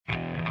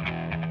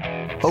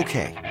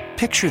Okay,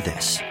 picture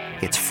this.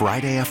 It's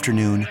Friday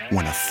afternoon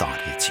when a thought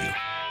hits you.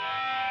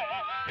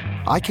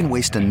 I can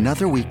waste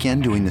another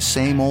weekend doing the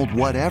same old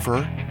whatever,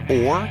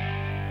 or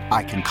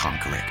I can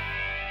conquer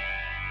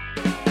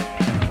it.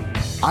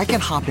 I can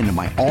hop into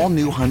my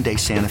all-new Hyundai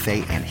Santa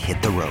Fe and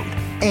hit the road.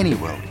 Any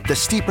road. The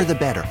steeper, the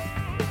better.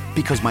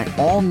 Because my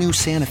all-new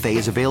Santa Fe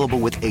is available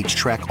with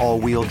H-Track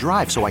all-wheel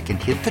drive, so I can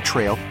hit the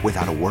trail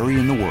without a worry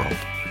in the world.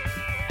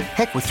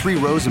 Heck, with 3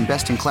 rows and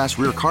best-in-class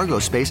rear cargo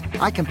space,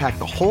 I can pack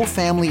the whole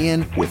family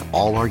in with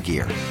all our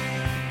gear.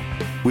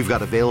 We've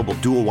got available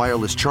dual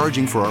wireless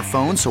charging for our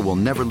phones, so we'll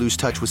never lose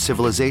touch with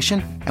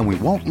civilization, and we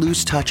won't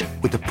lose touch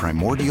with the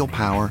primordial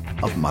power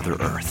of Mother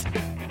Earth.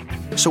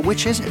 So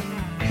which is it?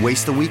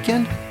 Waste the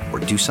weekend or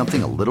do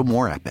something a little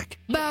more epic?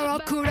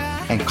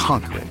 And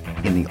conquer it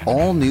in the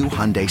all-new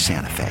Hyundai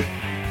Santa Fe.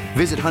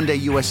 Visit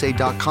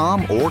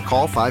HyundaiUSA.com or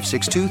call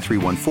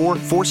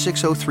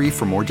 562-314-4603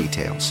 for more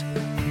details.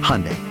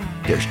 Hyundai,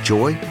 there's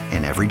joy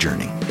in every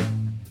journey.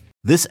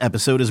 This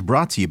episode is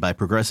brought to you by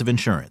Progressive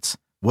Insurance.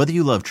 Whether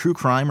you love true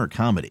crime or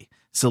comedy,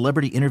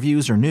 celebrity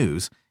interviews or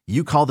news,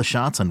 you call the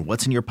shots on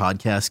what's in your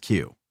podcast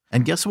queue.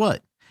 And guess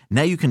what?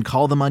 Now you can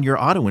call them on your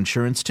auto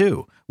insurance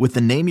too with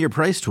the Name Your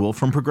Price tool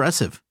from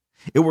Progressive.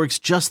 It works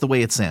just the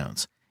way it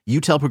sounds. You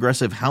tell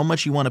Progressive how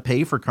much you want to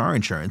pay for car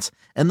insurance,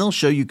 and they'll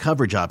show you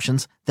coverage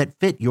options that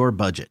fit your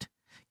budget.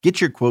 Get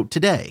your quote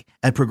today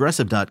at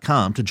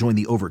Progressive.com to join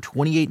the over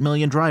 28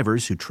 million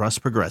drivers who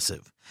trust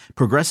Progressive.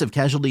 Progressive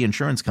Casualty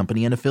Insurance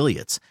Company and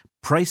Affiliates.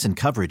 Price and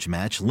coverage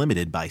match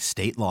limited by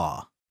state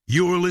law.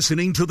 You're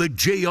listening to the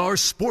JR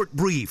Sport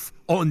Brief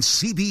on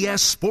CBS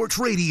Sports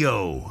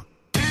Radio.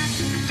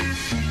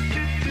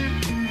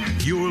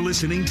 You're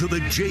listening to the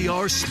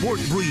JR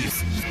Sport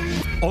Brief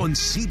on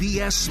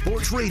CBS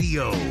Sports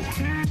Radio.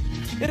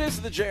 It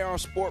is the JR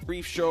Sport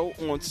Brief Show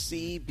on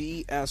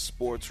CBS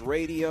Sports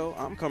Radio.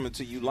 I'm coming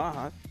to you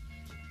live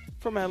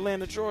from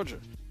Atlanta, Georgia.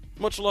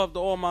 Much love to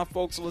all my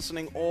folks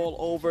listening all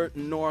over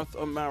North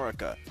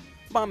America.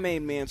 My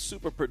main man,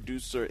 super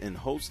producer and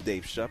host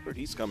Dave Shepard,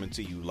 he's coming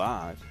to you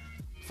live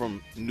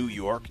from New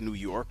York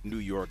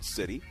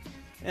City.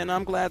 And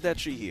I'm glad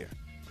that you're here.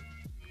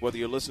 Whether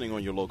you're listening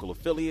on your local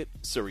affiliate,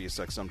 Sirius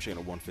XM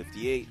Channel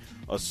 158,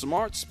 a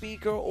smart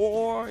speaker,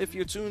 or if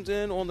you're tuned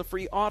in on the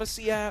free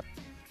Odyssey app,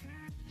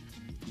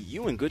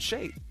 you in good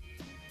shape.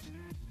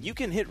 You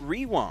can hit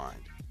rewind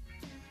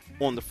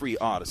on the free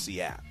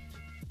Odyssey app,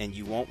 and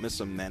you won't miss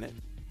a minute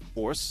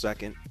or a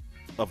second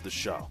of the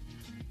show,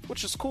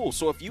 which is cool.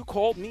 So if you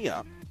called me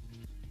up,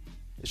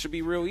 it should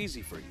be real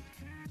easy for you.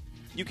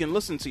 You can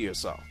listen to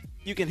yourself.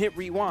 You can hit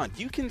rewind.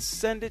 You can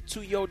send it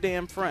to your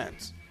damn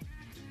friends.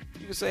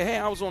 You can say, hey,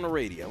 I was on the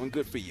radio, and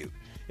good for you.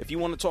 If you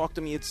want to talk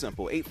to me, it's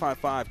simple.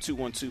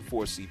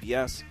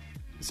 855-212-4CBS.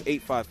 It's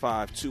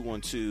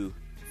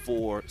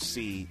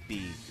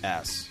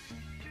 855-212-4CBS.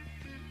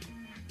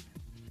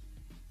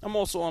 I'm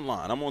also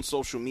online. I'm on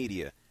social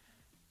media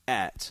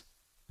at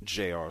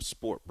JR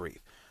Sport Brief.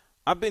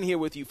 I've been here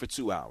with you for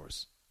 2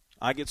 hours.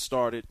 I get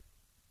started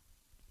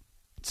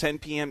 10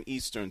 p.m.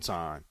 Eastern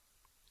Time,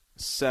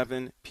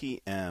 7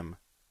 p.m.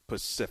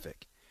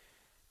 Pacific.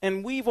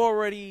 And we've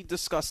already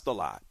discussed a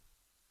lot.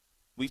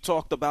 We've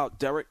talked about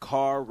Derek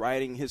Carr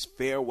writing his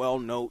farewell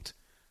note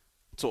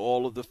to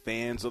all of the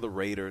fans of the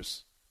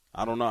Raiders.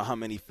 I don't know how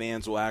many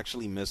fans will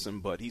actually miss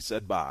him, but he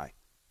said bye.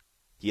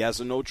 He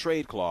has a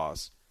no-trade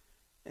clause,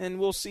 and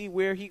we'll see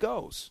where he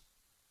goes.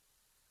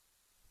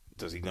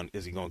 Is he going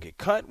to get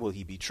cut? Will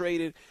he be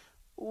traded?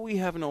 We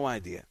have no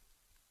idea.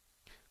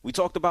 We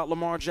talked about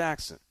Lamar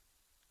Jackson.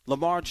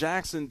 Lamar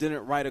Jackson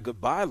didn't write a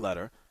goodbye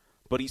letter,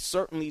 but he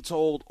certainly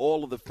told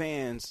all of the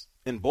fans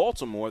in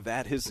Baltimore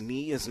that his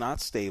knee is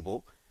not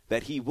stable,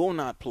 that he will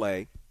not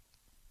play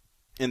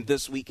in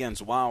this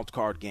weekend's wild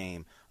card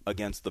game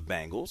against the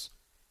Bengals,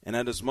 and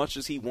that as much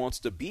as he wants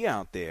to be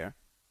out there,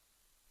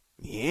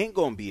 he ain't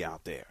going to be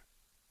out there.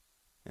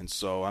 And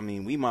so, I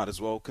mean, we might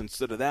as well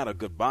consider that a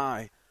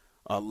goodbye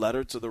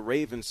letter to the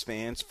Ravens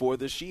fans for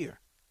this year.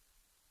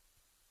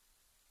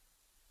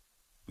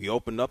 We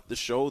opened up the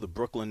show, the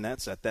Brooklyn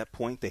Nets. At that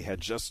point, they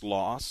had just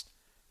lost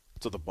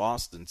to the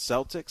Boston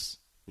Celtics.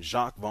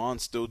 Jacques Vaughn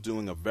still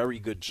doing a very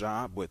good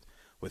job with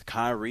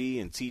Kyrie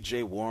and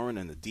T.J. Warren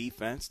and the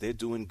defense. They're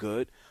doing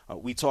good.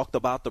 We talked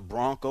about the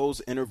Broncos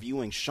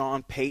interviewing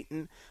Sean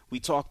Payton. We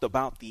talked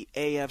about the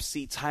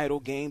AFC title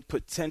game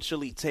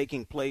potentially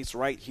taking place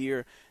right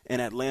here in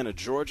Atlanta,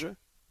 Georgia,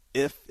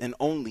 if and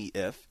only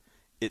if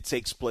it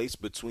takes place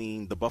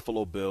between the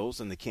Buffalo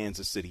Bills and the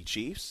Kansas City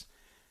Chiefs.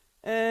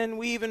 And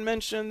we even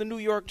mentioned the New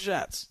York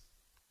Jets.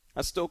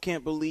 I still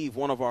can't believe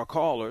one of our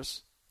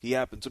callers, he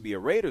happened to be a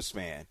Raiders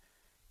fan,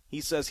 he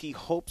says he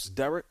hopes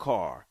Derek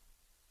Carr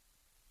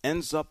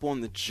ends up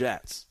on the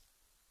Jets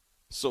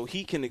so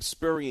he can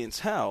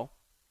experience hell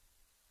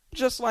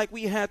just like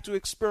we had to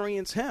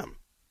experience him.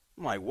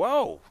 I'm like,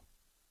 whoa,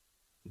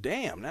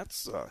 damn,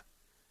 it's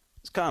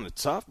kind of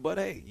tough, but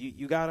hey,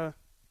 you gotta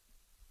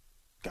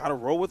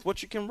roll with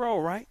what you can roll,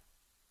 right?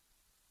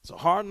 It's a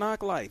hard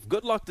knock life.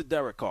 Good luck to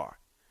Derek Carr.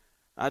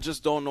 I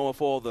just don't know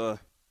if all the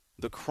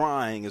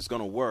crying is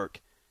going to work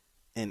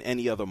in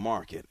any other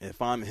market.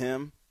 If I'm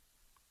him,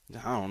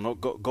 I don't know,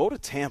 go to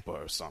Tampa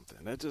or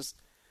something. That just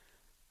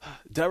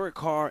Derek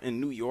Carr in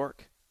New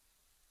York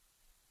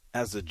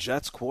as a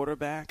Jets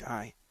quarterback,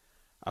 I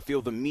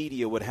feel the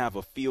media would have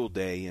a field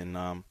day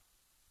and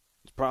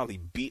probably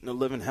beating the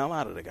living hell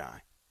out of the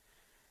guy.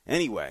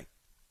 Anyway,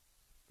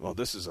 well,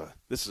 this is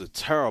a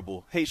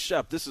terrible. Hey,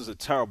 Shep, this is a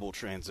terrible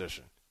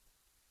transition.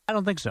 I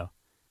don't think so.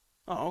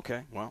 Oh,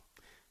 okay. Well,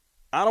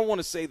 I don't want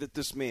to say that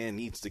this man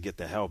needs to get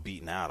the hell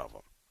beaten out of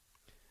him,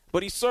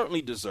 but he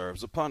certainly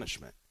deserves a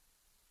punishment.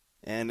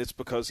 And it's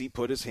because he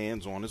put his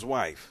hands on his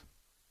wife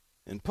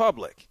in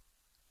public,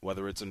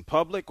 whether it's in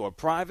public or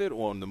private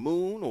or on the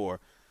moon or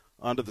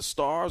under the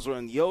stars or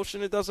in the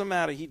ocean. It doesn't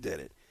matter. He did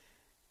it.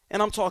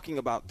 And I'm talking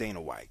about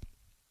Dana White.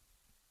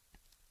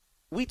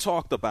 We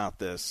talked about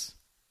this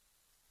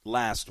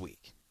last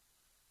week.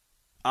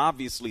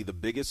 Obviously, the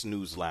biggest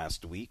news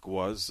last week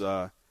was,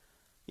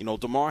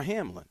 Damar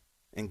Hamlin.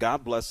 And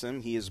God bless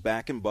him. He is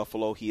back in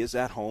Buffalo. He is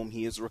at home.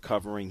 He is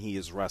recovering. He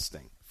is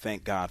resting.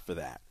 Thank God for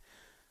that.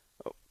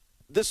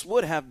 This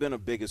would have been a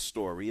bigger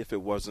story if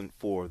it wasn't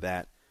for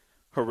that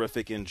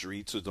horrific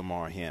injury to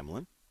Damar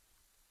Hamlin.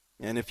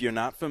 And if you're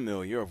not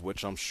familiar, of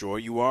which I'm sure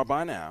you are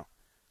by now,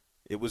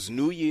 it was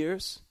New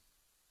Year's.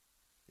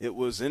 It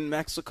was in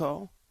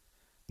Mexico.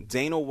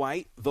 Dana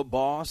White, the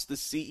boss, the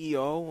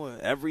CEO,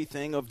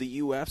 everything of the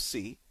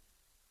UFC,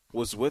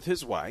 was with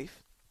his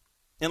wife.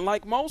 And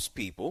like most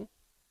people,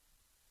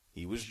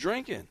 he was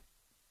drinking.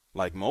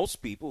 Like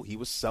most people, he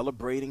was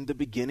celebrating the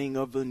beginning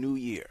of the new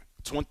year,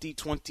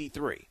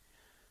 2023.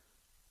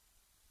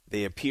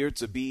 They appeared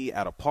to be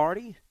at a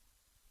party.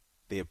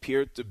 They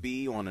appeared to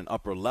be on an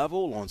upper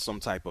level, on some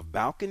type of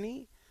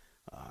balcony,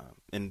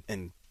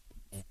 in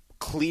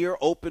clear,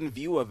 open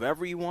view of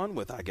everyone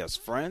with, I guess,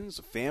 friends,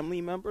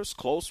 family members,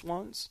 close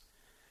ones.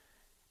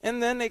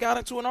 And then they got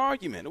into an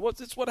argument.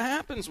 It's what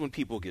happens when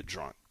people get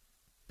drunk.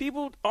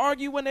 People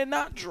argue when they're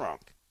not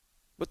drunk.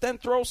 But then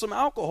throw some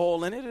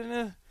alcohol in it,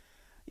 and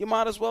you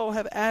might as well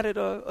have added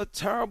a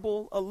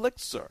terrible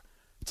elixir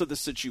to the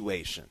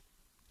situation.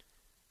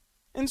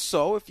 And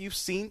so, if you've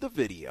seen the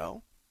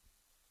video,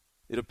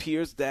 it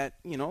appears that,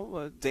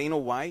 Dana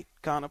White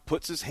kind of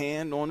puts his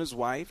hand on his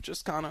wife,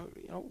 just kind of,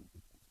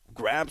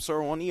 grabs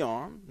her on the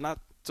arm, not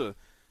to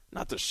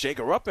shake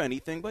her up or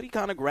anything, but he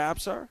kind of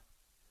grabs her.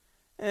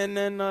 And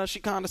then she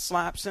kind of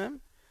slaps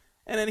him.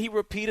 And then he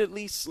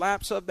repeatedly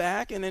slaps her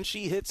back, and then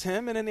she hits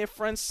him, and then their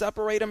friends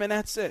separate them, and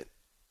that's it.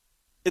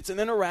 It's an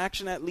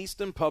interaction, at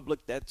least in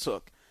public, that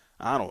took,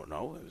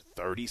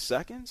 30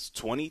 seconds,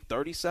 20,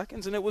 30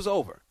 seconds, and it was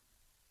over.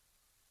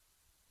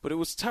 But it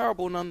was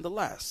terrible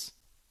nonetheless.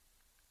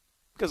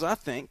 Because I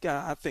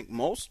think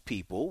most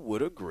people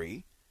would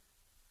agree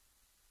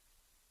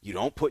you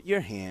don't put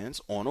your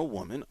hands on a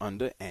woman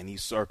under any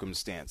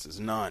circumstances.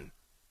 None.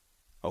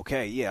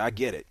 Okay, yeah, I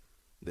get it.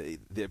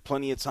 There are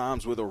plenty of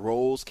times where the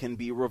roles can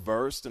be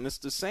reversed, and it's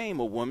the same.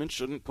 A woman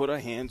shouldn't put her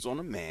hands on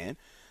a man,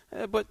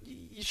 but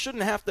you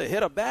shouldn't have to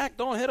hit her back.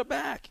 Don't hit her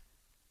back.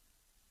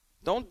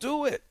 Don't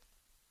do it.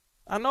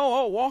 I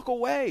know, walk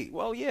away.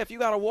 Well, yeah, if you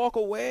got to walk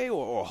away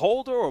or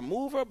hold her or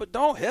move her, but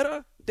don't hit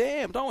her.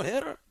 Damn, don't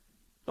hit her.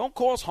 Don't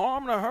cause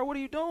harm to her. What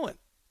are you doing?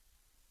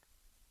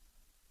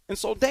 And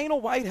so Dana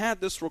White had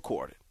this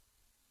recorded.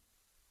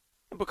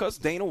 And because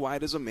Dana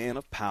White is a man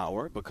of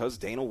power, because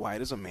Dana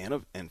White is a man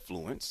of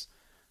influence,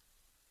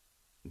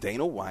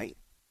 Dana White,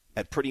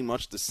 at pretty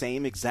much the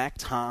same exact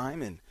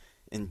time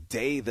and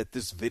day that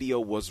this video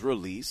was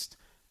released,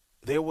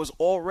 there was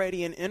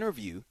already an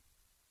interview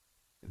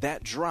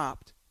that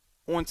dropped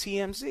on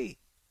TMZ.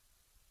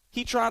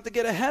 He tried to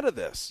get ahead of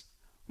this.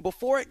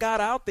 Before it got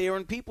out there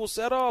and people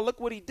said, oh, look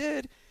what he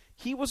did,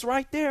 he was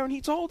right there and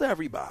he told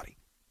everybody.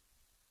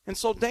 And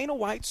so Dana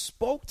White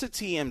spoke to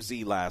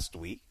TMZ last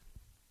week,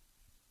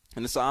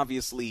 and this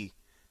obviously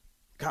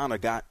kind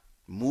of got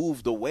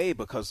moved away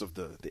because of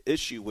the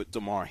issue with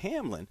Damar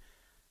Hamlin.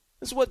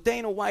 This is what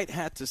Dana White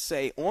had to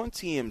say on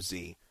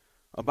TMZ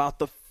about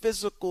the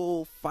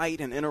physical fight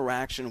and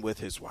interaction with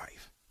his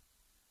wife.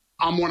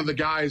 I'm one of the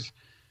guys,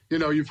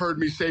 you've heard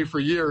me say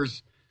for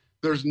years,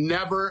 there's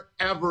never,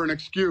 ever an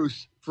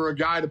excuse for a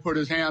guy to put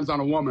his hands on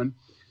a woman.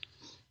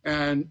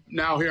 And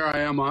now here I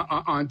am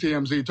on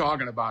TMZ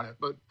talking about it.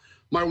 But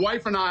my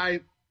wife and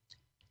I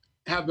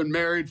have been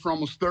married for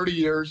almost 30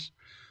 years.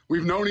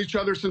 We've known each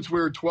other since we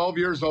were 12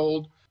 years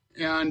old.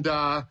 And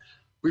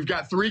we've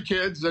got 3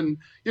 kids. And,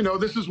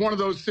 this is one of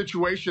those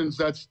situations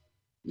that's,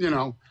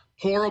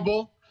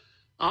 horrible.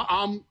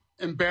 I'm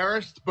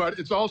embarrassed, but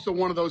it's also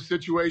one of those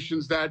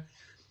situations that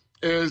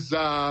is,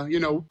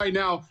 right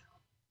now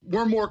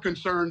we're more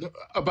concerned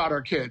about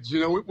our kids.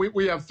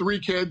 We have 3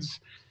 kids.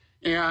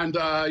 And,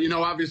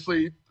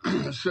 obviously,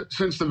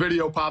 since the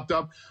video popped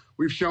up,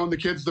 we've shown the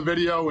kids the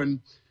video and,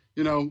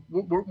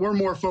 we're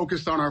more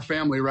focused on our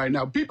family right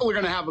now. People are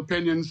going to have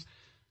opinions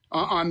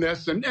on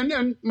this,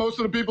 and most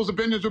of the people's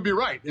opinions would be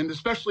right. And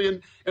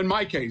especially in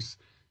my case,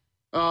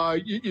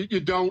 you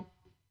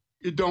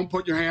don't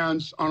put your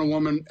hands on a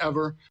woman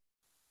ever.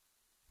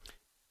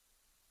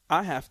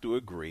 I have to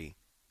agree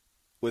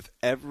with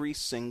every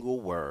single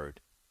word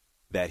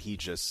that he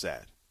just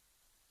said.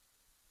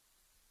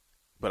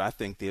 But I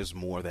think there's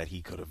more that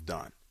he could have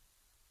done.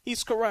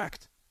 He's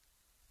correct.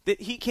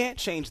 That he can't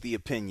change the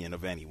opinion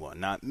of anyone.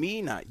 Not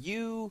me, not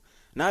you,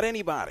 not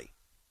anybody.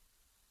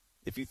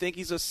 If you think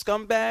he's a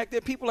scumbag, there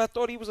are people that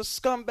thought he was a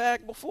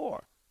scumbag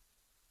before.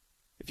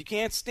 If you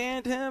can't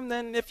stand him,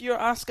 then if you're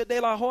Oscar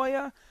De La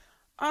Hoya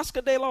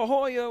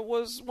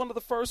was one of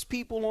the first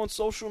people on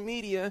social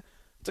media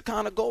to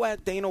kind of go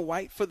at Dana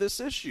White for this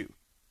issue.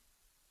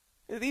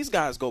 These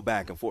guys go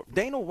back and forth.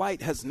 Dana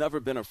White has never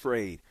been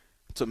afraid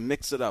to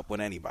mix it up with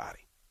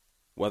anybody,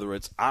 whether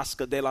it's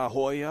Oscar De La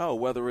Hoya or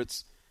whether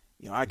it's,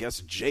 I guess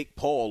Jake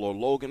Paul or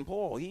Logan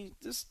Paul.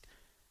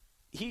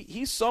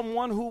 He's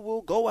someone who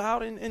will go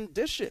out and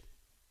dish it.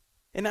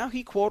 And now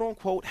he, quote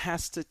unquote,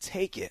 has to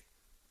take it.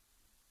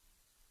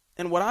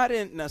 And what I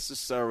didn't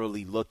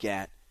necessarily look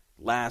at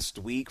last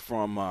week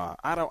from,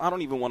 I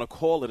don't even want to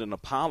call it an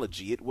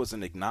apology. It was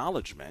an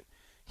acknowledgement.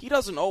 He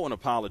doesn't owe an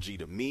apology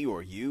to me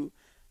or you.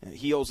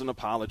 He owes an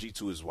apology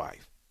to his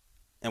wife.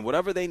 And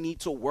whatever they need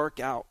to work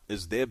out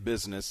is their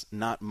business,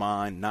 not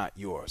mine, not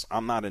yours.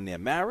 I'm not in their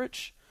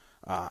marriage.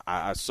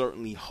 I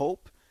certainly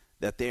hope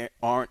that there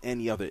aren't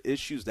any other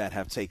issues that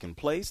have taken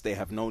place. They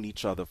have known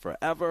each other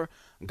forever.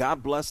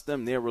 God bless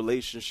them, their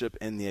relationship,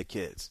 and their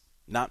kids,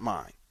 not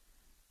mine.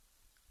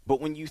 But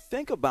when you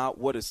think about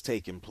what has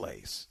taken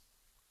place,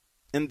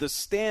 and the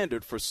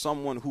standard for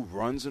someone who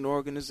runs an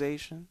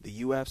organization,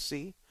 the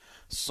UFC,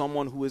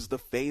 someone who is the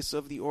face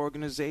of the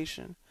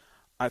organization,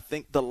 I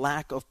think the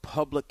lack of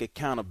public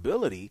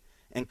accountability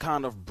and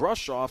kind of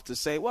brush off to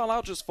say, well,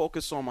 I'll just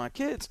focus on my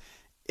kids,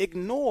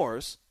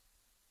 ignores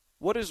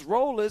what his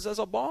role is as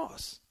a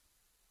boss,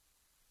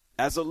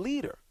 as a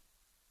leader.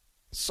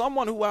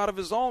 Someone who out of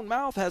his own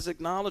mouth has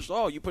acknowledged,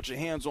 oh, you put your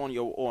hands on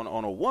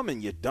a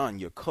woman, you're done,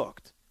 you're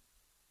cooked.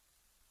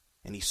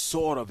 And he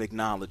sort of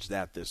acknowledged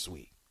that this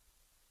week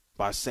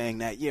by saying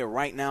that, yeah,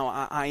 right now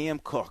I am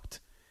cooked.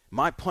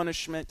 My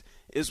punishment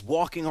is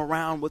walking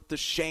around with the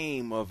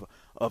shame of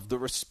the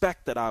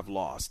respect that I've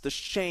lost, the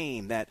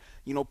shame that,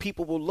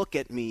 people will look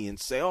at me and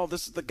say, oh,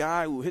 this is the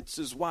guy who hits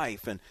his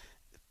wife. And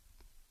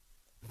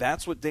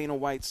that's what Dana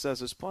White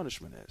says his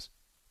punishment is.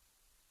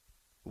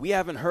 We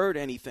haven't heard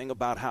anything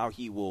about how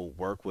he will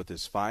work with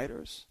his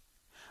fighters.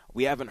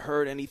 We haven't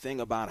heard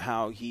anything about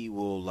how he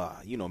will,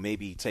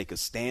 maybe take a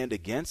stand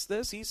against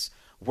this. He's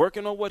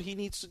working on what he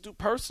needs to do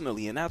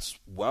personally, and that's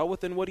well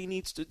within what he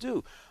needs to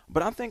do.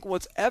 But I think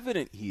what's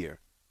evident here,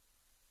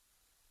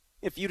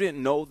 if you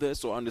didn't know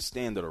this or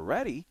understand it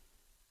already,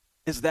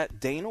 is that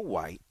Dana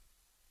White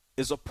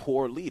is a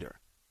poor leader.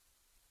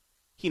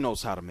 He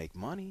knows how to make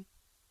money.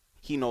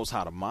 He knows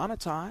how to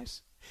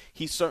monetize.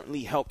 He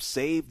certainly helped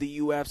save the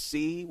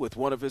UFC with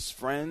one of his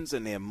friends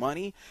and their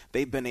money.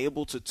 They've been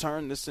able to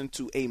turn this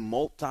into a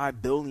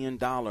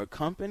multi-billion-dollar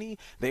company.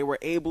 They were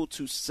able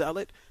to sell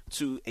it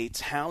to a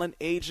talent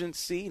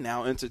agency,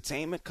 now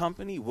entertainment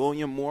company,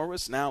 William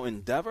Morris, now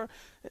Endeavor.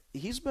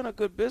 He's been a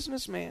good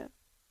businessman.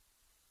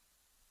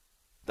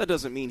 That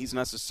doesn't mean he's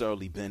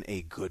necessarily been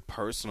a good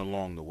person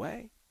along the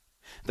way.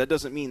 That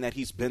doesn't mean that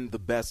he's been the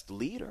best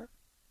leader.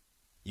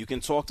 You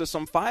can talk to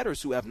some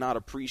fighters who have not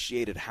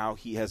appreciated how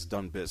he has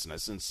done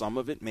business, and some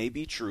of it may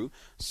be true,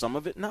 some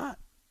of it not.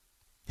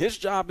 His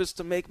job is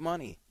to make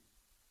money,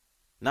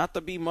 not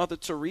to be Mother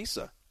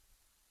Teresa.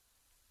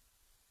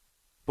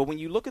 But when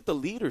you look at the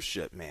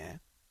leadership, man,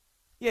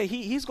 yeah,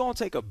 he's going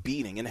to take a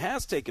beating and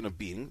has taken a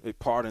beating,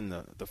 pardon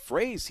the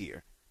phrase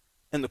here,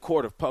 in the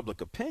court of public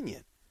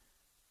opinion.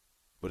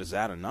 But is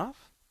that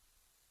enough?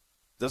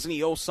 Doesn't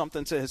he owe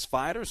something to his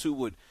fighters who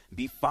would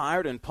be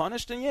fired and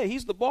punished? And yeah,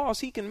 he's the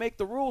boss. He can make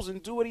the rules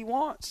and do what he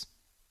wants.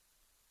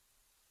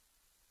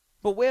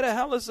 But where the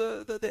hell is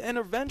the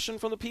intervention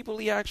from the people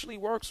he actually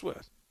works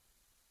with?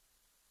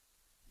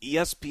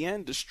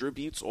 ESPN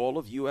distributes all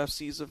of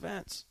UFC's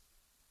events.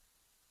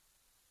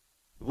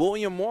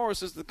 William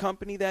Morris is the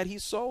company that he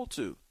sold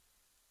to.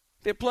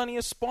 There are plenty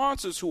of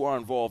sponsors who are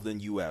involved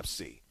in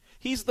UFC.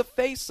 He's the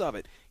face of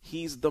it.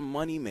 He's the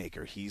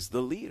moneymaker. He's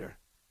the leader.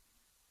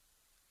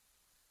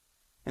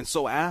 And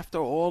so after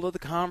all of the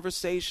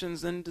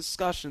conversations and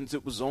discussions,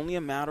 it was only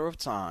a matter of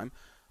time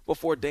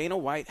before Dana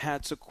White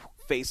had to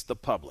face the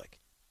public.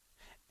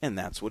 And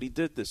that's what he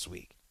did this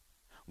week.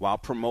 While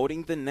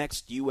promoting the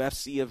next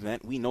UFC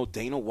event, we know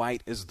Dana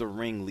White is the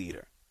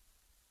ringleader.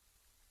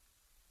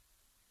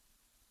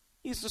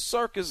 He's the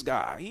circus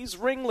guy. He's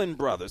Ringling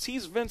Brothers.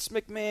 He's Vince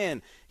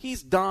McMahon.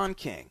 He's Don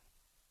King.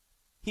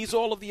 He's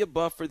all of the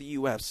above for the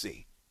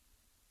UFC.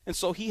 And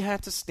so he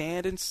had to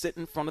stand and sit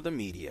in front of the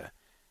media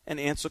and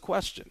answer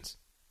questions.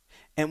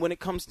 And when it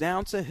comes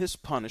down to his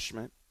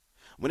punishment,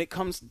 when it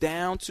comes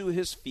down to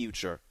his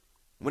future,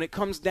 when it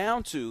comes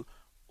down to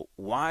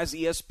why is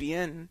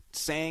ESPN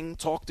saying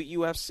talk to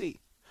UFC?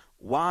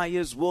 Why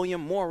is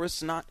William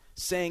Morris not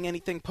saying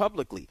anything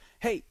publicly?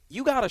 Hey,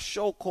 you got a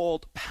show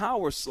called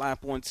Power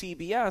Slap on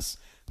TBS.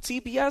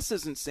 TBS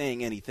isn't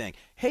saying anything.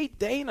 Hey,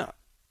 Dana,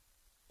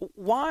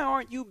 why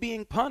aren't you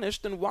being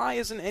punished and why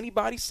isn't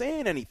anybody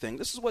saying anything?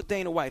 This is what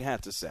Dana White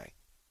had to say.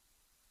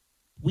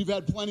 we've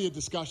had plenty of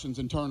discussions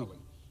internally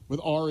with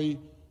Ari,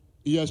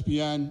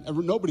 ESPN.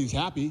 Nobody's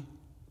happy.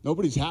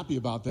 Nobody's happy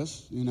about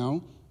this, you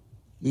know.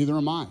 Neither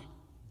am I.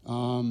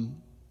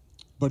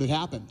 But it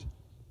happened.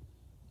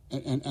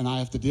 And I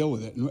have to deal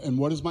with it. And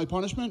what is my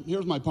punishment?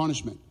 Here's my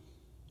punishment.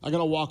 I got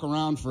to walk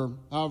around for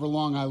however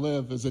long I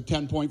live. Is it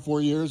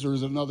 10.4 years or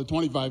is it another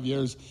 25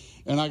 years?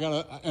 And I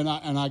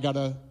got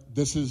to,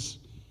 this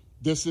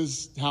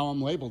is how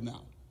I'm labeled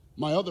now.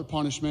 My other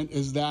punishment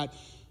is that,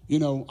 you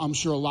know, I'm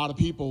sure a lot of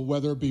people,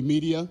 whether it be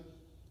media,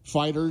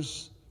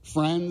 fighters,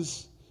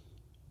 friends,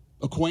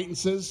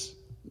 acquaintances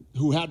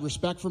who had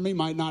respect for me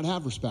might not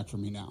have respect for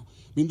me now.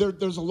 I mean,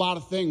 there's a lot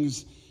of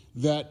things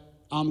that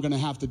I'm going to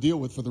have to deal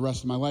with for the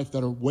rest of my life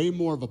that are way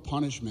more of a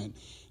punishment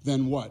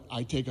than what?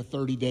 I take a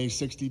 30-day,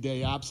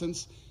 60-day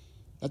absence?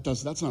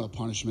 That's not a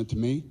punishment to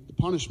me. The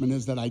punishment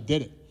is that I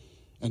did it,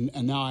 and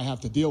now I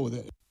have to deal with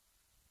it.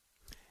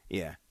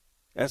 Yeah,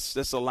 that's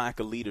a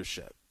lack of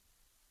leadership.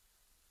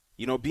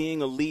 You know,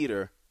 being a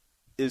leader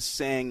is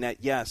saying that,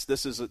 yes,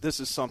 this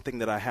is something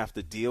that I have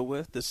to deal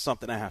with. This is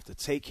something I have to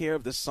take care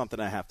of. This is something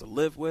I have to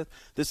live with.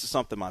 This is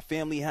something my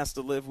family has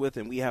to live with,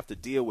 and we have to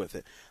deal with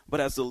it.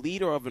 But as the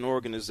leader of an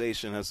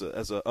organization, as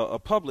a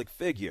public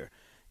figure,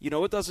 you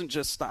know, it doesn't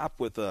just stop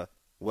with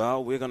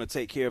well, we're going to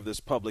take care of this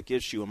public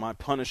issue, and my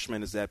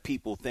punishment is that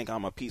people think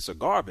I'm a piece of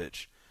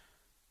garbage.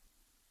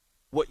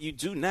 What you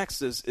do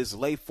next is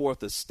lay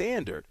forth a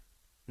standard,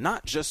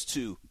 not just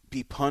to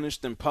be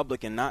punished in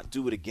public and not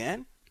do it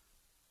again,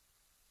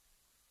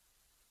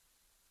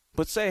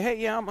 but say, hey,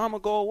 yeah, I'm going to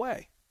go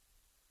away,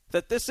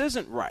 that this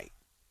isn't right,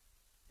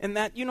 and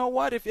that, you know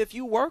what, if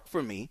you work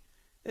for me,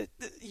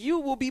 you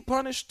will be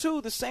punished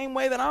too, the same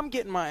way that I'm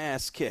getting my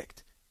ass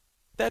kicked.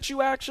 That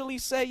you actually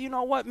say, you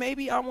know what,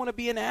 maybe I want to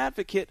be an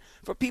advocate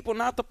for people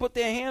not to put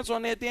their hands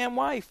on their damn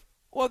wife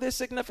or their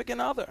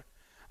significant other.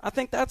 I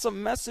think that's a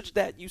message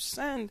that you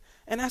send,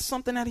 and that's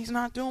something that he's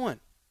not doing.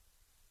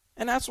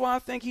 And that's why I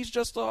think he's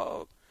just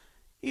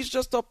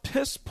a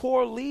piss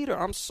poor leader.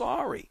 I'm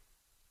sorry.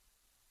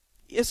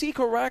 Is he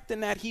correct in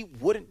that he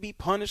wouldn't be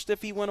punished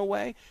if he went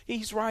away?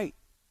 He's right.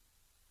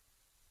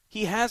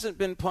 He hasn't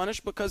been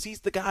punished because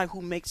he's the guy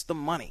who makes the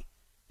money.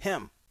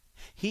 Him.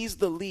 He's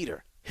the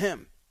leader.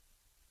 Him.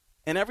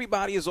 And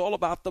everybody is all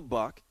about the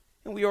buck,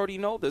 and we already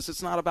know this.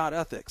 It's not about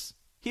ethics.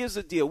 Here's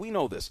the deal. We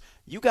know this.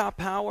 You got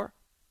power,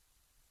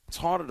 it's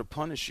harder to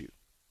punish you.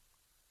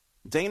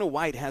 Dana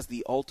White has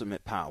the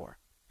ultimate power.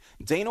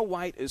 Dana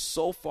White is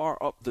so far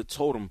up the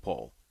totem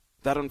pole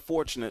that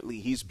unfortunately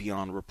he's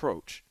beyond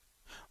reproach.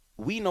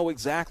 We know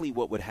exactly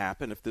what would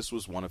happen if this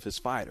was one of his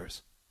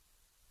fighters.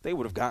 They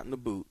would have gotten the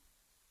boot.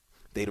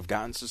 They'd have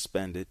gotten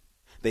suspended.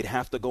 They'd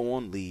have to go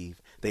on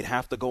leave. They'd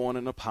have to go on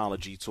an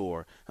apology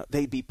tour.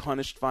 They'd be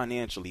punished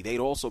financially. They'd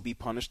also be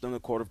punished in the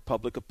court of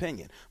public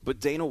opinion. But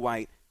Dana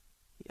White,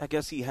 I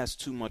guess he has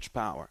too much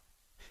power.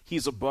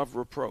 He's above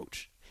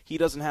reproach. He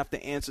doesn't have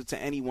to answer to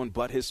anyone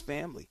but his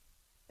family.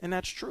 And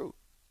that's true.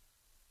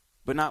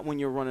 But not when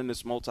you're running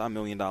this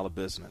multi-million-dollar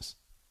business.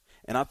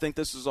 And I think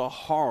this is a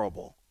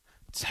horrible,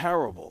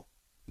 terrible,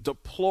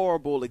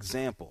 deplorable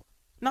example.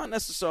 Not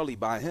necessarily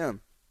by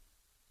him.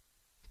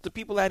 The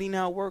people that he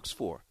now works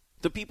for.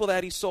 The people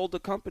that he sold the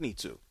company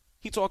to.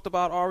 He talked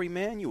about Ari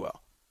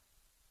Emanuel.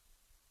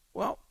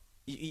 Well,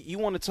 you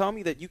want to tell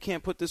me that you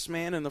can't put this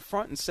man in the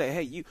front and say,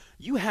 hey,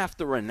 you have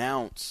to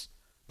renounce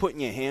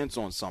putting your hands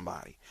on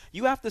somebody.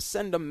 You have to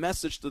send a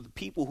message to the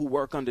people who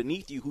work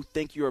underneath you who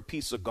think you're a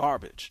piece of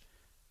garbage.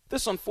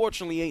 This,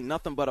 unfortunately, ain't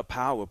nothing but a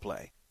power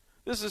play.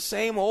 This is the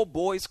same old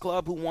boys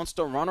club who wants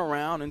to run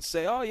around and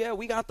say, oh, yeah,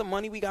 we got the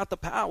money, we got the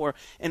power,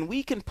 and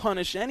we can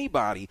punish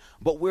anybody,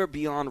 but we're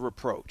beyond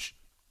reproach.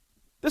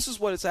 This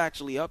is what it's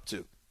actually up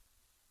to.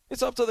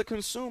 It's up to the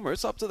consumer.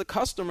 It's up to the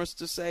customers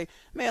to say,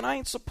 man, I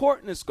ain't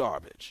supporting this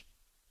garbage.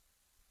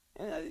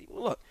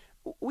 Look,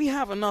 we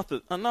have enough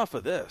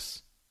of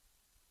this.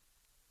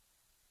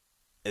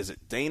 Is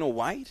it Dana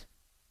White?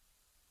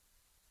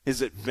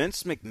 Is it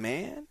Vince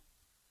McMahon?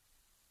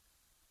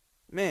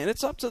 Man,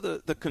 it's up to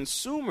the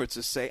consumer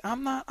to say,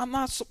 I'm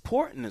not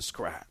supporting this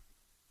crap.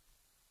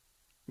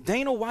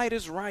 Dana White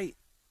is right.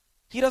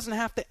 He doesn't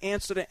have to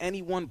answer to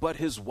anyone but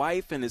his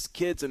wife and his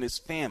kids and his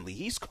family.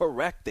 He's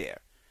correct there.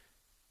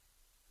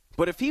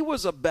 But if he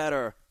was a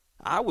better,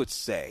 I would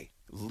say,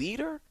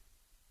 leader,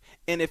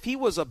 and if he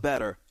was a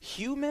better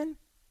human,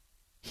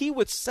 he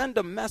would send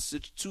a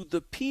message to the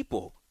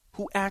people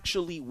who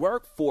actually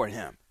work for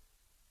him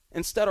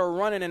instead of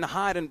running and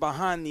hiding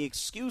behind the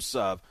excuse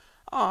of,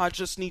 oh, I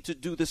just need to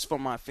do this for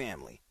my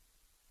family.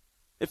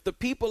 If the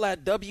people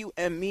at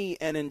WME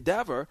and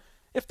Endeavor,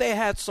 if they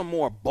had some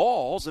more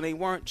balls and they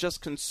weren't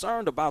just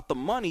concerned about the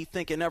money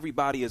thinking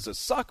everybody is a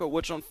sucker,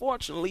 which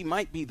unfortunately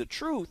might be the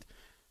truth,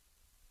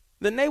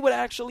 then they would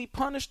actually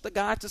punish the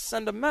guy to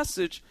send a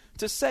message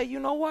to say, you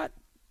know what?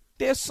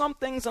 There's some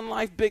things in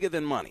life bigger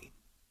than money.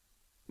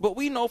 But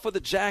we know for the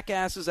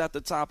jackasses at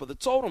the top of the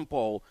totem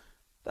pole,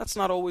 that's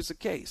not always the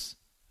case.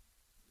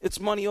 It's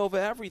money over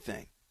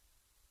everything,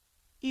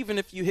 even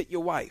if you hit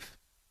your wife.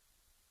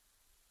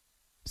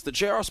 It's the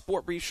JR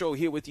Sport Brief Show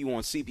here with you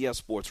on CBS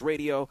Sports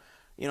Radio.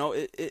 You know,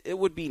 it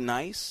would be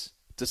nice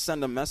to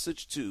send a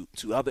message to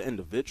other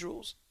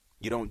individuals.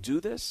 You don't do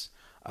this.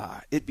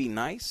 It'd be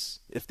nice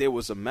if there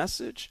was a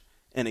message,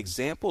 an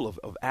example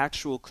of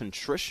actual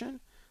contrition.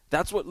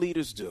 That's what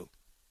leaders do.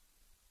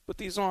 But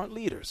these aren't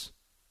leaders.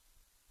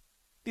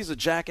 These are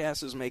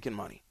jackasses making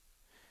money.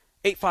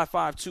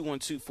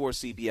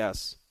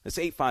 855-212-4CBS. It's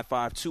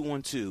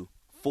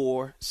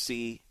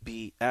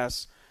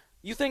 855-212-4CBS.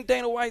 You think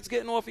Dana White's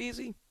getting off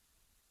easy?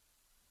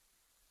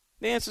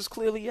 The answer is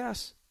clearly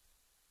yes.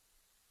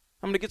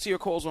 I'm going to get to your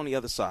calls on the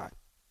other side.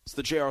 It's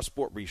the JR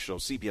Sport Brief Show,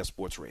 CBS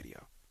Sports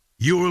Radio.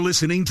 You're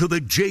listening to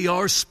the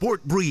JR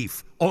Sport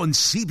Brief on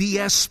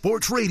CBS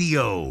Sports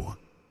Radio.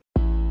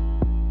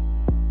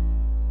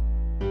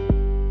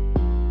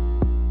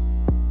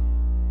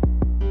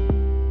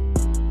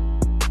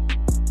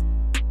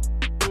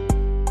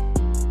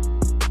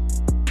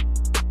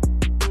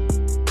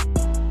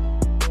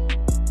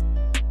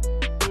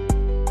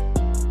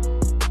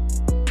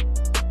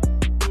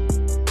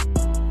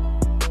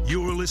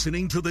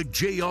 Listening to the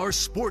JR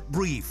Sport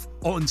Brief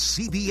on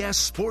CBS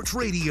Sports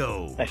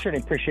Radio. I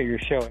certainly appreciate your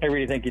show. I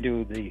really think you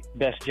do the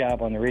best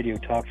job on the radio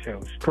talk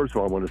shows. First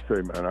of all, I want to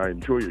say, man, I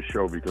enjoy your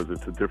show because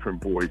it's a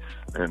different voice,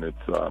 and it's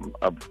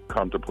I've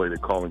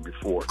contemplated calling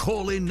before.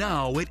 Call in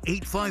now at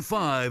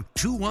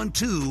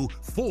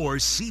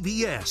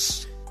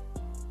 855-212-4CBS.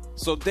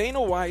 So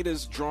Dana White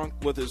is drunk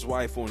with his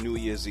wife on New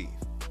Year's Eve.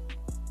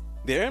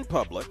 They're in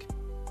public.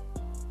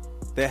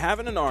 They're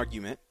having an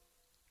argument.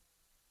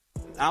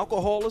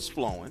 Alcohol is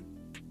flowing,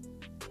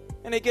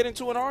 and they get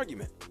into an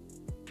argument.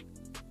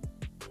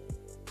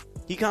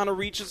 He kind of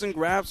reaches and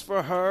grabs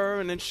for her,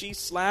 and then she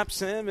slaps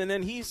him, and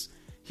then he's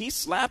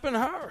slapping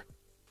her.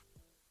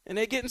 And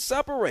they're getting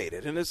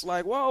separated, and it's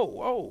like,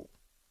 whoa.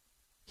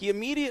 He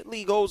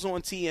immediately goes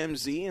on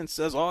TMZ and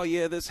says, oh,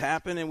 yeah, this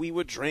happened, and we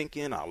were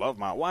drinking. I love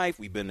my wife.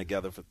 We've been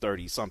together for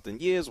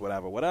 30-something years,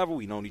 whatever.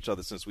 We've known each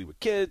other since we were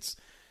kids.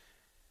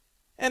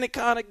 And it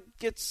kind of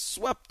gets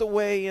swept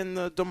away in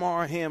the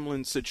Damar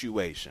Hamlin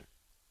situation.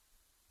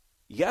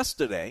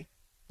 Yesterday,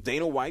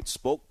 Dana White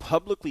spoke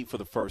publicly for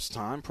the first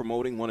time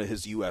promoting one of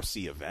his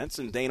UFC events.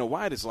 And Dana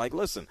White is like,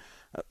 listen,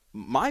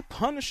 my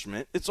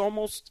punishment, it's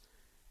almost,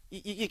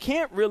 you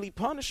can't really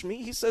punish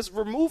me. He says,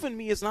 removing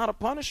me is not a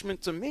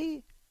punishment to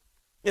me.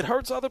 It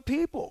hurts other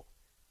people.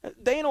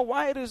 Dana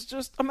White is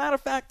just, a matter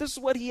of fact, this is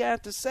what he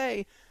had to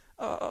say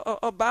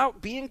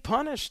about being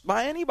punished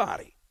by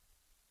anybody.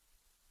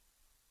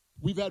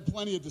 We've had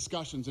plenty of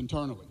discussions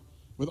internally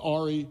with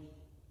Ari,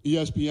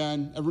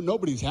 ESPN.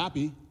 Nobody's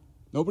happy.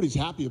 Nobody's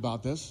happy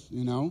about this,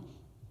 you know.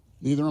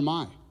 Neither am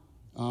I.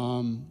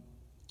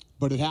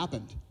 But it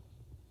happened.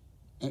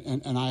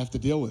 And I have to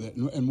deal with it.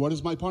 And what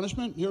is my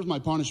punishment? Here's my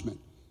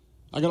punishment.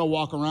 I got to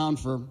walk around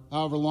for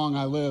however long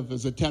I live.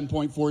 Is it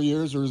 10.4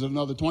 years or is it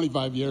another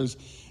 25 years?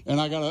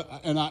 And I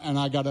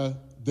got to,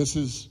 this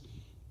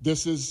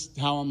is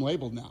how I'm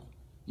labeled now.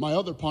 My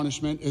other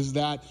punishment is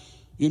that,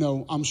 you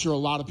know, I'm sure a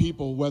lot of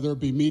people, whether it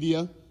be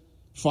media,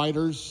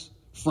 fighters,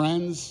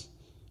 friends,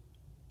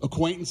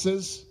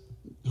 acquaintances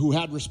who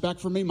had respect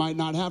for me might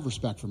not have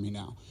respect for me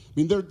now. I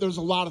mean, there's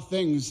a lot of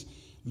things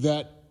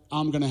that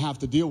I'm going to have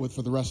to deal with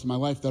for the rest of my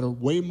life that are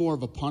way more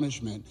of a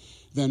punishment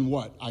than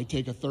what? I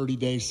take a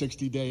 30-day,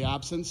 60-day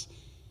absence?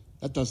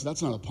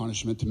 That's not a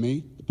punishment to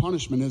me. The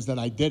punishment is that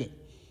I did it,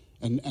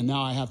 and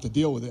now I have to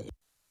deal with it.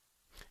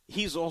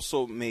 He's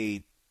also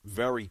made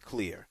very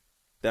clear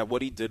that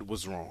what he did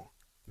was wrong,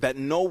 that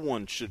no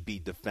one should be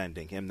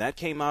defending him. That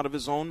came out of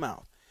his own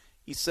mouth.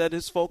 He said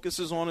his focus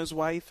is on his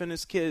wife and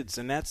his kids,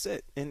 and that's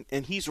it.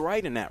 And he's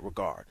right in that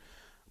regard.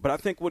 But I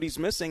think what he's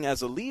missing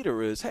as a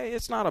leader is, hey,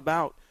 it's not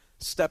about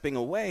stepping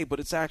away, but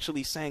it's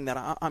actually saying that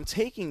I'm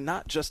taking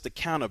not just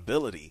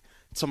accountability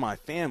to my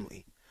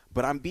family,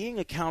 but I'm being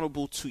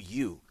accountable to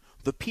you,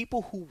 the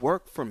people who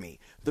work for me,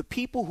 the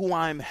people who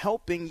I'm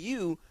helping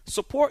you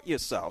support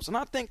yourselves. And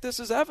I think this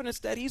is evidence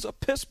that he's a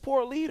piss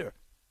poor leader.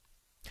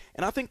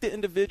 And I think the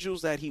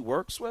individuals that he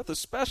works with,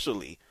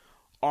 especially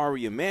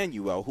Ari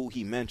Emanuel, who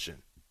he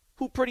mentioned,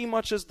 who pretty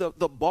much is the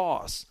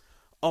boss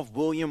of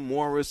William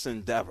Morris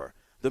Endeavor,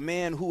 the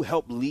man who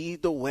helped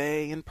lead the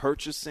way in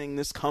purchasing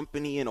this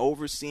company and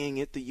overseeing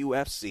it, the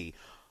UFC.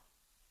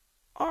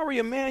 Ari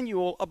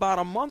Emanuel, about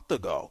a month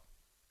ago,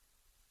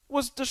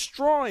 was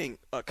destroying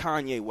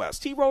Kanye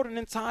West. He wrote an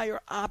entire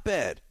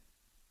op-ed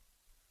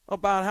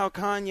about how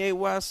Kanye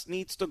West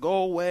needs to go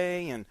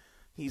away and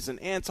he's an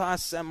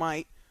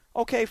anti-Semite.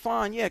 Okay,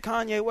 fine, yeah,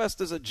 Kanye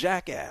West is a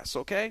jackass,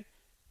 okay?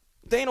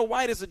 Dana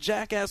White is a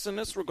jackass in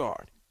this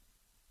regard.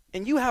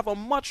 And you have a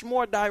much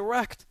more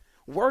direct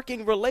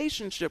working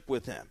relationship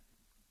with him.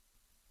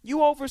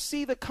 You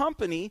oversee the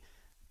company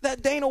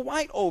that Dana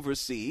White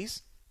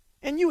oversees,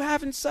 and you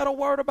haven't said a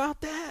word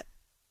about that.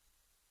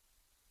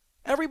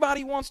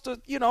 Everybody wants to,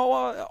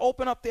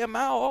 open up their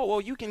mouth. Oh, well,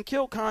 you can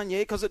kill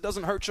Kanye because it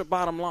doesn't hurt your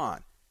bottom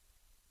line.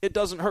 It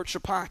doesn't hurt your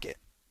pocket.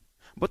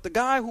 But the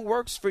guy who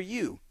works for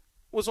you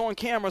was on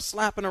camera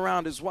slapping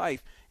around his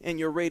wife, and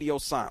your radio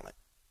silent.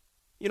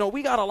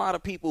 We got a lot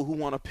of people who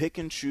want to pick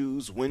and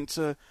choose when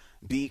to,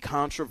 be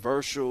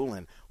controversial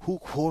and who,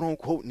 quote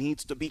unquote,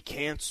 needs to be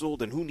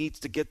canceled and who needs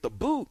to get the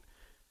boot,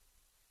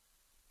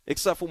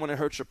 except for when it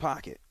hurts your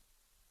pocket.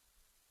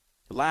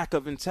 Lack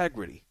of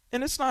integrity.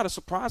 And it's not a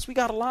surprise. We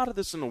got a lot of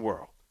this in the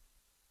world.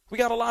 We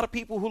got a lot of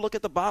people who look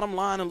at the bottom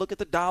line and look at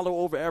the dollar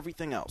over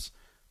everything else.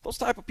 Those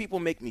type of people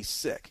make me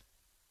sick.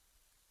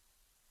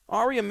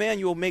 Ari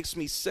Emanuel makes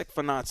me sick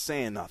for not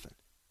saying nothing.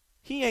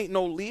 He ain't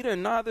no leader,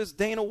 and neither is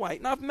Dana White.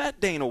 And I've met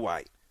Dana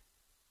White.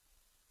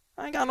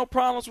 I ain't got no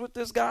problems with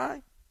this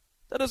guy.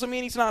 That doesn't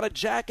mean he's not a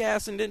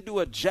jackass and didn't do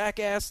a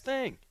jackass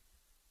thing.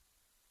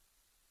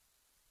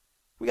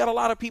 We got a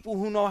lot of people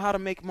who know how to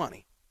make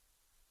money.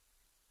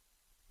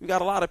 We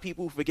got a lot of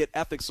people who forget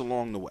ethics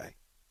along the way.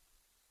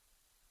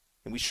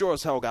 And we sure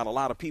as hell got a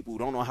lot of people who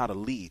don't know how to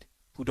lead,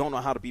 who don't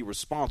know how to be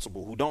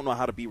responsible, who don't know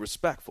how to be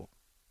respectful.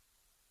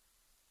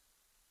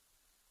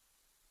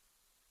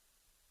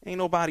 Ain't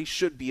nobody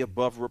should be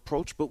above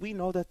reproach, but we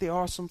know that there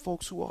are some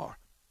folks who are.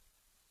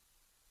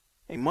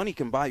 Hey, money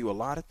can buy you a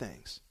lot of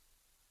things.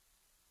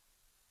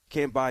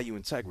 Can't buy you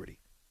integrity.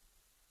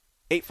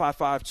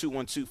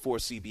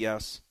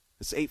 855-212-4CBS.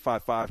 It's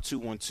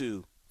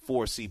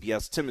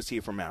 855-212-4CBS. Tim is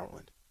here from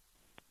Maryland.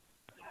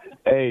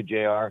 Hey,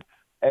 JR.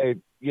 Hey,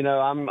 you know,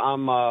 I'm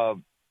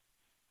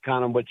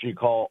kind of what you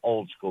call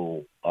old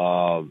school.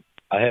 I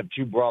have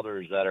two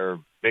brothers that are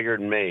bigger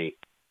than me,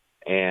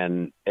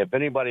 and if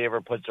anybody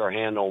ever puts their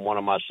hand on one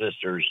of my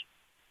sisters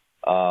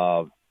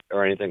or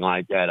anything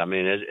like that, I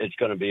mean, it's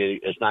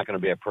not going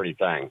to be a pretty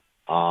thing.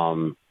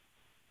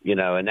 You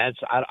know, and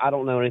I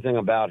don't know anything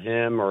about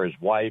him or his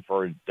wife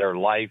or their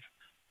life,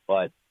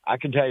 but I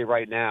can tell you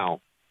right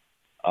now,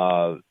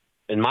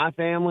 in my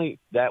family,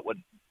 that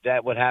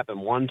would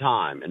happen one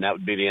time, and that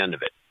would be the end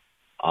of it.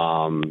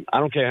 I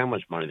don't care how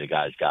much money the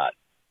guy's got.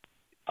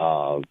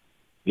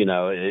 You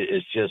know,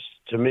 it's just,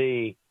 to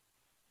me,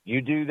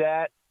 you do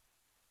that,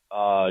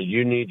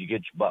 you need to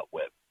get your butt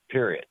whipped,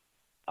 period.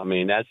 I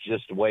mean, that's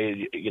just the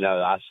way, you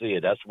know, I see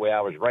it. That's the way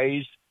I was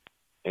raised,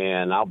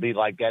 and I'll be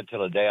like that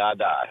till the day I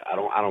die.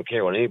 I don't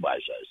care what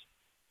anybody says.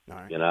 All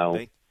right. You know?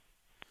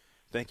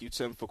 Thank you,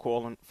 Tim, for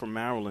calling from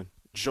Maryland.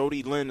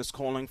 Jody Lynn is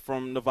calling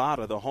from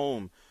Nevada, the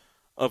home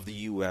of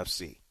the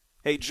UFC.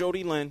 Hey,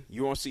 Jody Lynn,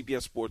 you're on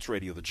CBS Sports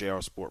Radio, the JR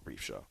Sport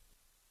Brief Show.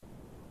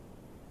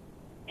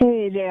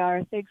 Hey, JR,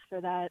 thanks for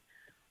that.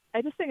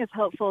 I just think it's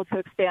helpful to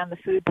expand the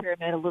food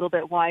pyramid a little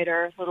bit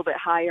wider, a little bit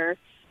higher,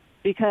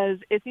 because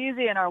it's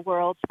easy in our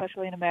world,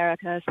 especially in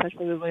America,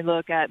 especially when we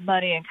look at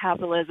money and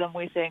capitalism,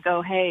 we think,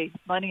 oh, hey,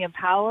 money and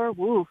power,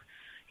 woo,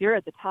 you're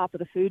at the top of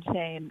the food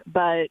chain.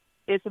 But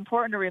it's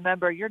important to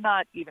remember you're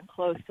not even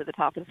close to the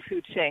top of the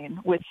food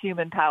chain with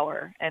human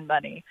power and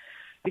money.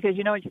 Because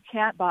you know what you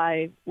can't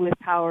buy with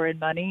power and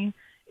money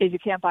is you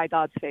can't buy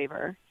God's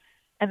favor.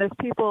 And those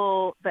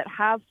people that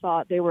have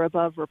thought they were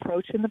above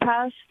reproach in the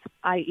past,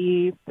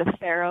 i.e. the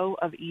Pharaoh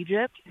of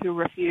Egypt, who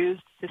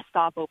refused to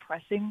stop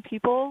oppressing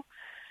people,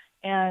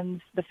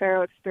 and the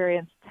Pharaoh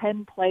experienced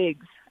 10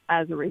 plagues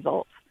as a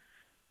result.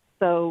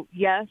 So,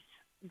 yes,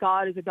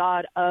 God is a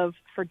God of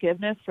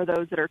forgiveness for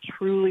those that are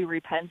truly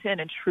repentant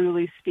and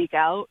truly speak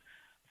out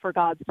for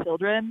God's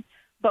children.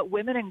 But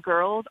women and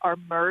girls are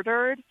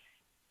murdered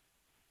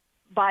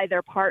by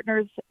their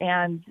partners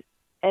and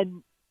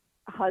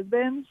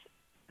husbands.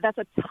 That's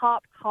a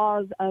top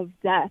cause of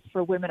death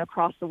for women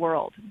across the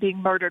world, being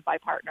murdered by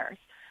partners.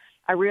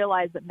 I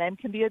realize that men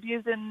can be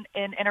abused in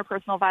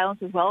interpersonal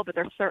violence as well, but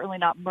they're certainly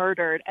not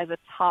murdered as a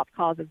top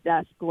cause of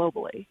death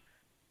globally.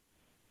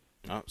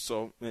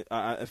 So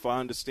if I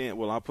understand,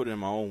 well, I'll put it in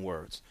my own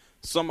words.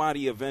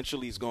 Somebody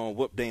eventually is going to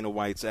whoop Dana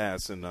White's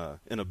ass in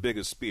a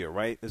bigger spear,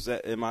 right?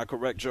 Am I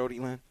correct, Jody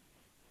Lynn?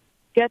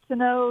 Get to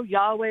know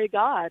Yahweh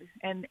God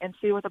and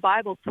see what the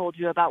Bible told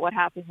you about what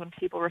happens when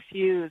people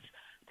refuse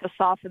to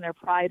soften their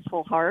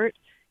prideful heart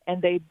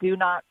and they do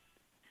not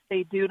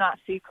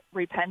seek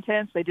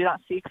repentance, they do not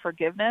seek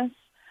forgiveness,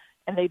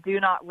 and they do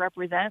not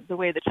represent the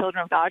way the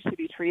children of God should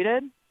be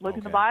treated. Look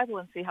in the Bible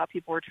and see how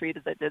people were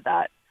treated that did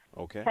that.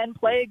 Okay. 10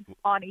 plagues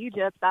on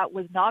Egypt, that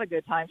was not a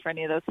good time for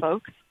any of those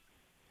folks.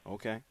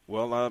 Okay.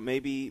 Well,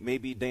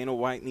 maybe Dana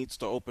White needs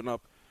to open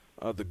up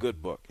the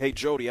good book. Hey,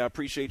 Jody, I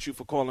appreciate you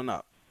for calling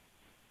up.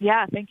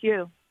 Yeah, thank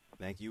you.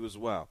 Thank you as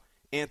well.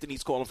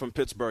 Anthony's calling from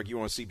Pittsburgh.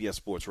 You're on CBS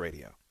Sports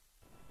Radio.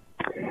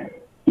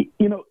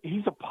 You know,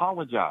 he's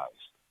apologized.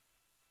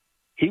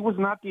 He was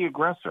not the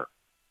aggressor.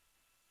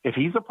 If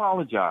he's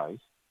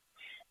apologized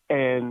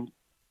and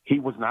he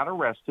was not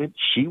arrested,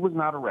 she was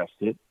not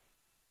arrested,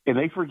 and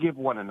they forgive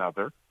one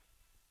another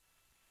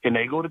and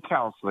they go to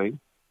counseling,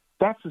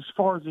 that's as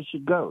far as it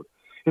should go.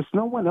 It's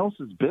no one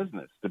else's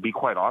business, to be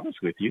quite honest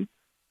with you.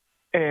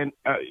 And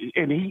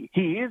he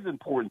is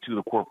important to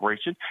the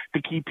corporation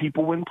to keep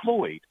people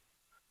employed.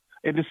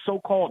 And this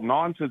so-called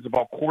nonsense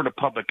about court of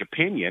public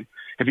opinion,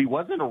 if he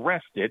wasn't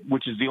arrested,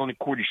 which is the only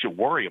court he should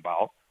worry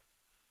about,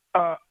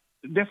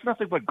 that's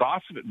nothing but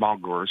gossip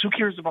mongers. Who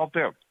cares about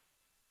them?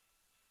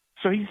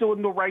 So he's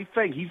doing the right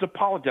thing. He's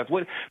apologized.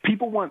 What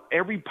people want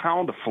every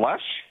pound of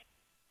flesh?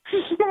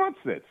 This is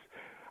nonsense.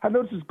 I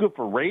know this is good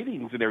for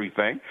ratings and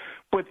everything,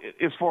 but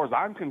as far as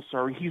I'm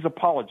concerned, he's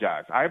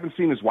apologized. I haven't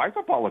seen his wife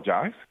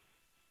apologize,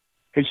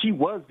 and she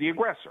was the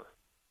aggressor.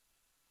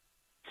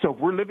 So if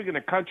we're living in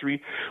a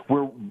country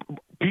where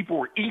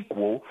people are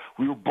equal,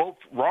 we were both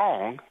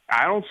wrong,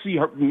 I don't see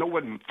no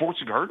one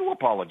forcing her to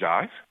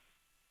apologize.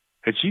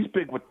 And she's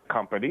big with the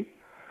company.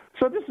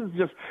 So this is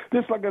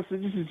like I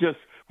said, this is just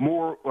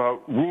more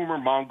rumor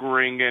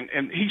mongering,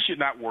 and he should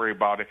not worry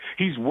about it.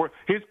 His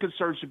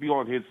concern should be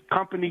on his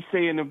company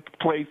staying in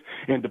place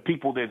and the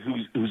people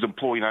who's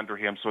employed under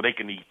him so they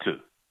can eat too.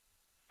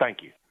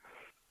 Thank you.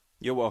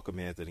 You're welcome,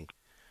 Anthony.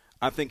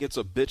 I think it's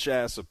a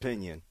bitch-ass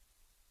opinion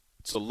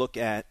to look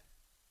at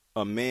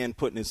a man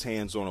putting his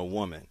hands on a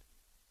woman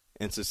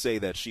and to say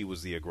that she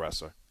was the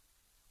aggressor.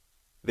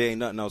 There ain't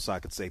nothing else I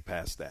could say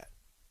past that.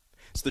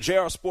 It's the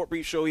JR Sport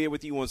Brief Show here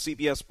with you on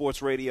CBS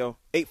Sports Radio,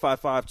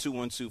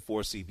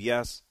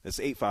 855-212-4CBS. It's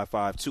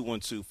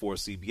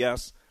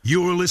 855-212-4CBS.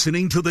 You're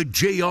listening to the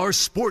JR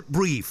Sport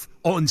Brief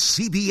on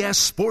CBS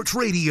Sports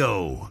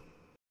Radio.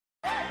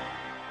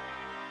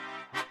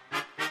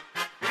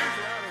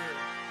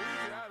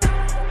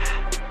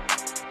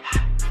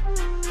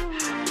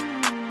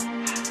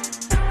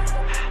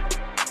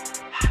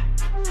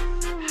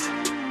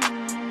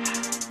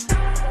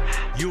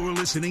 You're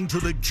listening to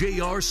the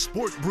JR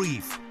Sport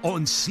Brief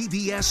on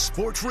CBS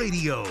Sports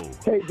Radio.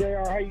 Hey,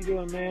 JR, how you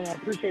doing, man? I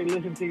appreciate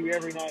listening to you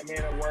every night,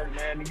 man, at work,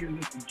 man. It gives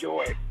me some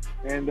joy,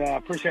 and I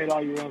appreciate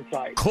all your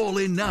insight. Call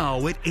in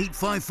now at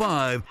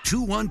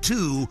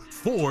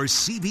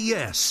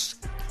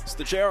 855-212-4CBS. It's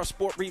the JR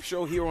Sport Brief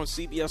Show here on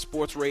CBS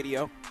Sports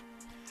Radio.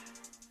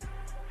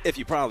 If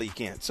you probably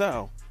can't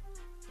tell,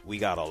 we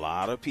got a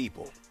lot of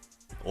people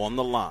on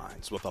the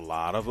lines with a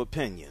lot of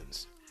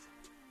opinions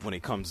when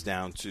it comes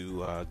down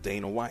to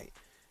Dana White.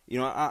 You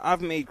know,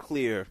 I've made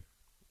clear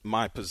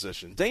my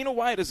position. Dana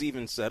White has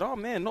even said, oh,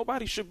 man,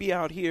 nobody should be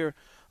out here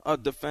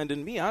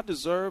defending me. I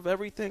deserve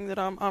everything that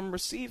I'm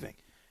receiving.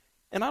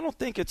 And I don't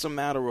think it's a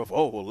matter of,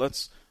 oh, well,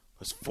 let's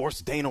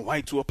force Dana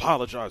White to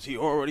apologize. He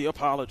already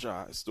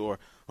apologized. Or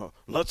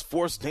let's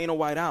force Dana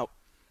White out.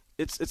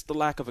 It's the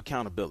lack of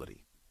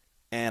accountability.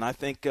 And I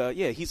think,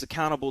 he's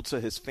accountable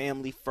to his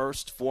family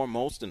first,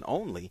 foremost, and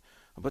only.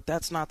 But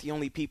that's not the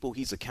only people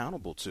he's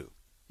accountable to.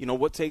 You know,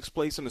 what takes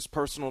place in his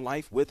personal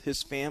life with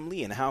his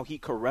family and how he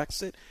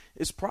corrects it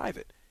is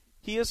private.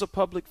 He is a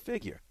public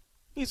figure.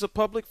 He's a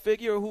public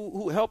figure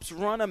who helps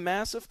run a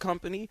massive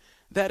company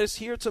that is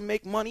here to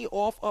make money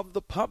off of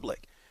the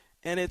public.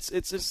 And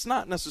it's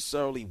not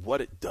necessarily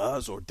what it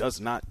does or does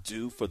not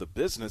do for the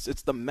business.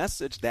 It's the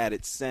message that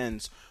it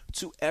sends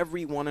to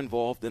everyone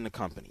involved in the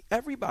company.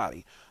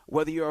 Everybody,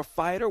 whether you're a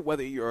fighter,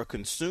 whether you're a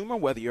consumer,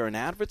 whether you're an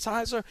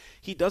advertiser,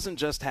 he doesn't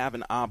just have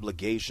an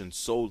obligation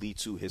solely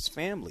to his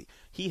family.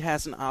 He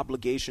has an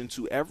obligation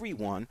to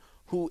everyone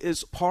who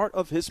is part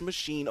of his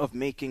machine of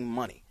making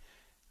money.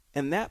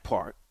 And that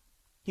part,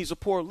 he's a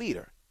poor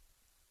leader.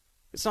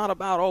 It's not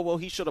about, oh, well,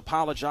 he should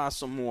apologize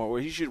some more, or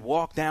he should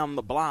walk down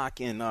the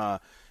block and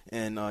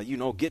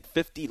get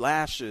 50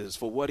 lashes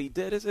for what he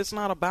did. It's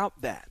not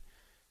about that.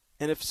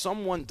 And if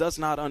someone does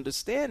not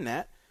understand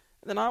that,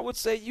 then I would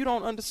say you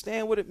don't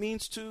understand what it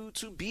means to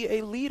be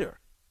a leader.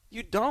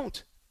 You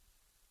don't.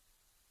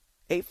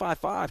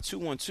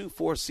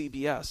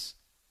 855-212-4CBS.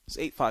 It's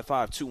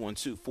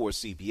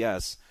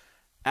 855-212-4CBS.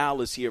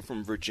 Al is here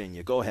from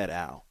Virginia. Go ahead,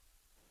 Al.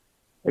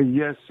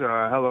 Yes,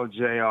 sir. Hello,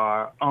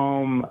 JR.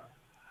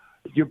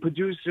 Your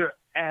producer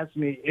asked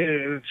me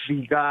if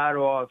he got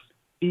off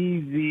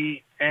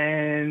easy,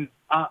 and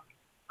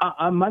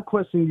my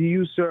question to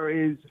you, sir,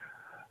 is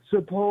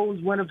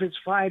suppose one of his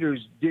fighters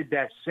did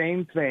that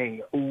same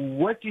thing.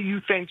 What do you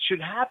think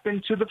should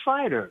happen to the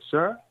fighter,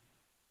 sir?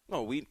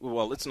 No,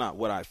 it's not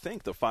what I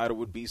think. The fighter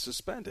would be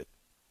suspended.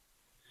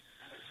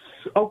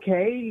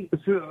 Okay.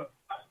 So,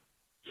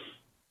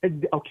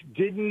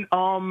 didn't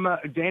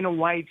Dana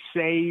White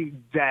say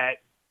that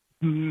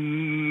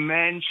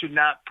men should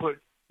not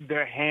put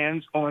their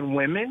hands on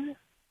women?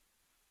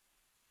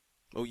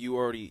 Oh, you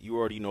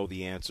already know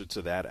the answer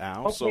to that,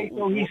 Al. Okay,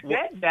 so he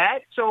said that.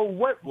 So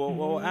what?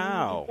 Well,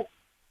 Al.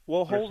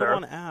 Well, hold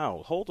on,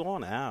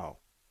 Al.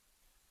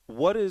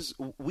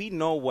 We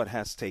know what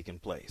has taken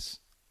place.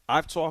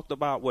 I've talked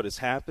about what has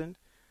happened.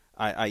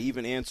 I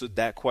even answered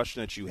that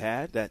question that you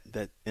had, that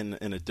in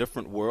a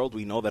different world,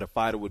 we know that a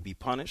fighter would be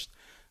punished.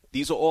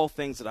 These are all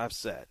things that I've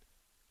said.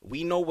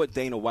 We know what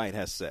Dana White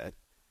has said.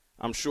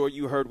 I'm sure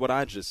you heard what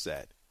I just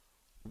said.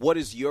 What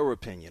is your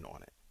opinion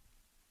on it?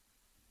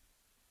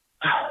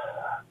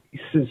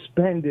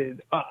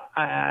 Suspended.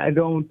 I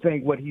don't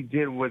think what he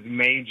did was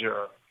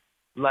major.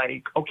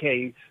 Like,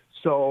 okay,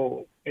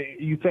 so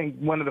you think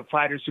one of the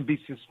fighters should be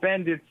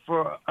suspended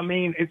for,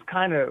 it's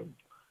kind of,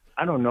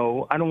 I don't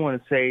know, I don't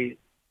want to say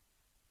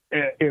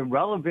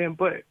irrelevant,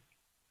 but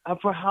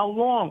for how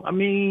long?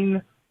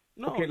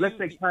 Let's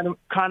say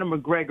Conor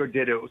McGregor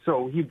did it,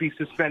 so he'd be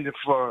suspended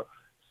for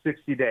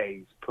 60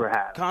 days,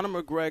 perhaps.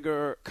 Conor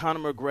McGregor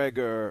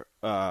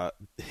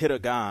hit a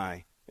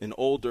guy, an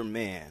older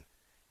man,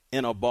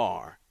 in a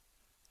bar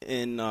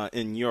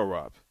in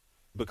Europe,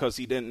 because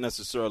he didn't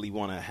necessarily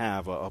want to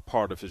have a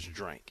part of his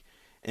drink.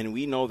 And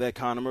we know that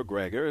Conor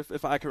McGregor,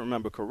 if I can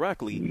remember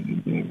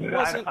correctly,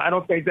 wasn't. I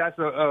don't think that's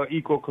a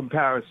equal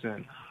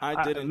comparison.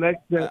 I didn't.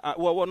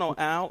 No,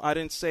 Al, I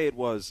didn't say it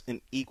was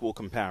an equal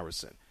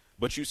comparison.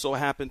 But you so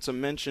happened to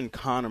mention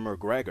Conor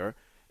McGregor,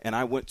 and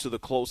I went to the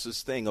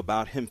closest thing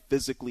about him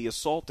physically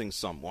assaulting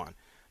someone.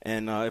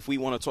 And if we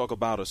want to talk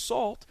about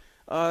assault,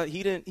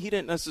 he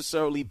didn't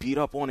necessarily beat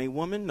up on a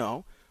woman,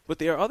 no. But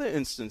there are other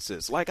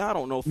instances, like, I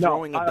don't know,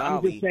 throwing a dolly.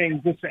 I'm just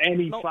saying, just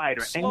any fighter.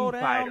 Slow any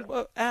down,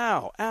 fighter.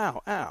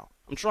 Al.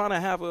 I'm trying to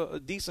have a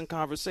decent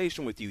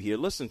conversation with you here.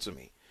 Listen to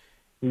me.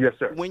 Yes,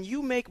 sir. When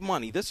you make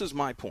money, this is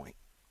my point.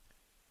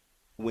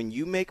 When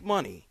you make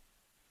money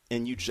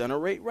and you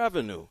generate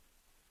revenue,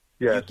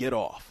 you get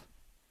off.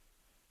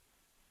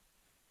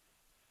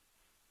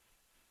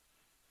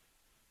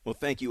 Well,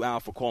 thank you, Al,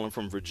 for calling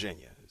from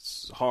Virginia.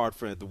 It's hard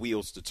for the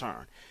wheels to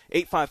turn.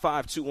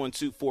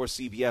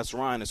 855-212-4CBS.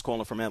 Ryan is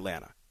calling from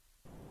Atlanta.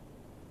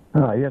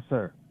 Yes,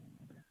 sir.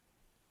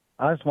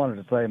 I just wanted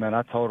to say, man,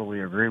 I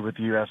totally agree with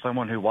you. As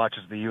someone who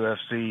watches the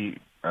UFC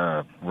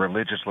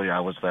religiously, I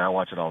would say I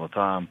watch it all the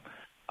time.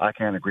 I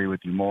can't agree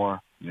with you more.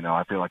 You know,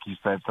 I feel like he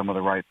said some of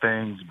the right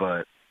things,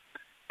 but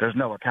there's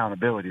no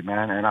accountability,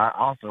 man. And I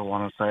also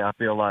want to say I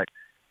feel like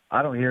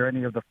I don't hear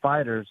any of the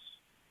fighters.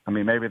 I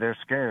mean, maybe they're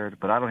scared,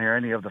 but I don't hear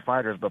any of the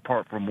fighters,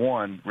 apart from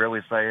one, really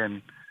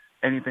saying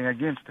anything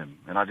against him.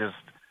 And I just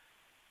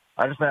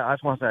want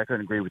to say I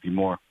couldn't agree with you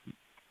more.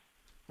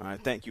 All right,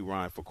 thank you,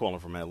 Ryan, for calling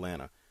from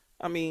Atlanta.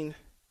 I mean,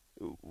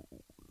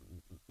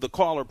 the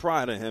caller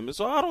prior to him is,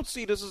 I don't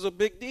see this as a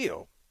big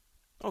deal.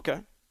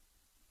 Okay.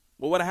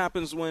 Well, what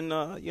happens when,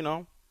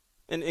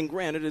 and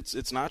granted,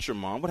 it's not your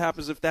mom. What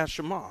happens if that's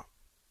your mom?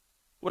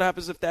 What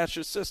happens if that's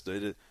your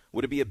sister?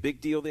 Would it be a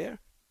big deal there?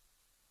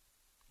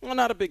 Well,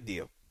 not a big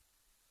deal.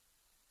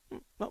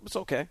 No, it's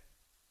okay.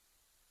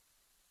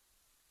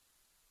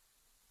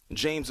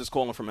 James is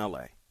calling from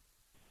L.A.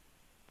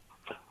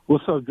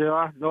 What's up,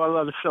 JR? No, I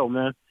love the show,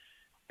 man.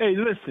 Hey,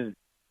 listen,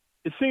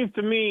 it seems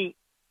to me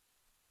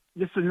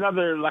this is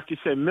another, like you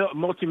said,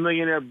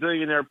 multimillionaire,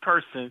 billionaire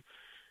person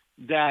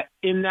that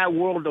in that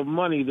world of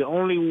money, the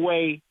only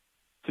way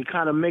to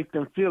kind of make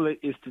them feel it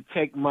is to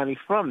take money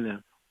from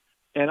them.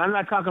 And I'm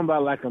not talking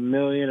about like $1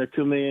 million or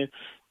 $2 million.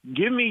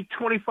 Give me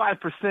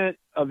 25%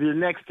 of your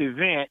next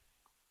event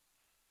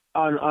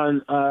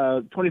on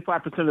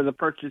 25% of the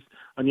purchase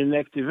on your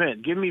next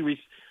event. Give me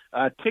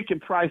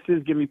ticket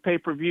prices, give me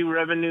pay-per-view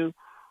revenue,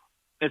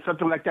 and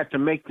something like that to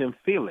make them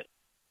feel it.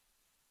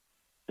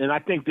 And I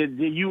think that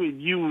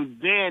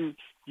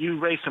you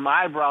raise some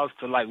eyebrows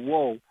to like,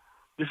 whoa,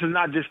 this is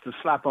not just a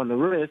slap on the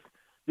wrist.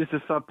 This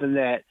is something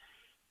that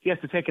he has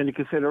to take into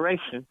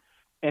consideration,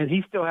 and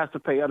he still has to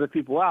pay other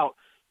people out.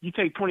 You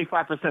take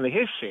 25% of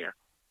his share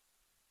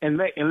and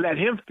let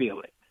him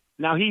feel it.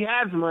 Now, he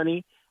has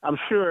money. I'm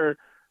sure,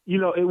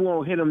 it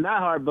won't hit him that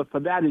hard, but for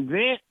that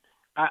event,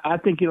 I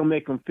think it'll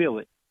make him feel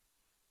it.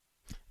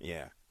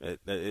 Yeah,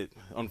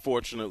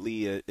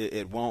 unfortunately,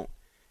 it won't.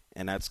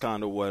 And that's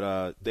kind of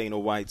what Dana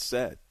White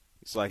said.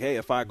 It's like, hey,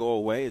 if I go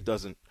away, it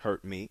doesn't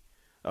hurt me.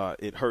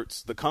 It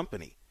hurts the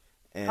company.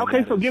 And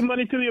okay, so give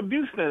money to the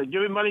abuse center.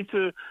 Give money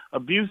to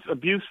abuse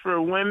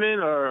for women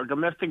or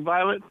domestic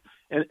violence,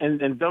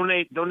 and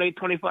donate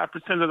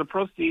 25% of the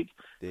proceeds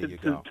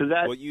to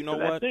that. Well, you know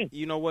what? Thing.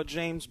 You know what,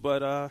 James?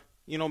 But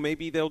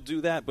maybe they'll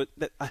do that. But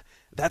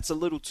that's a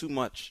little too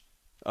much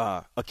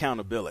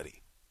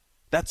accountability.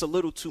 That's a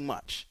little too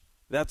much.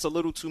 That's a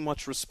little too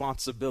much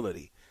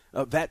responsibility.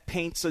 That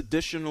paints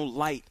additional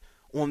light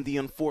on the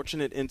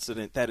unfortunate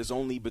incident that is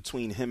only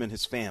between him and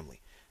his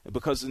family.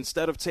 Because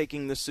instead of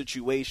taking this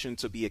situation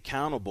to be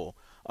accountable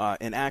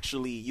and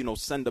actually,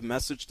 send a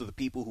message to the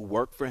people who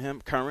work for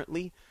him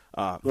currently,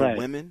 the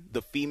women,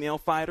 the female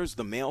fighters,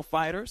 the male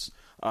fighters,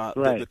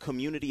 the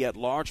community at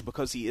large,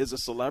 because he is a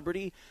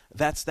celebrity,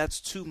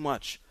 that's too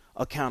much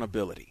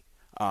accountability.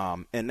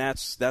 And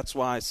that's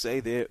why I say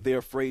they're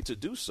afraid to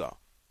do so.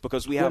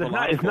 Because we have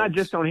it's not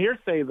just on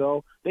hearsay,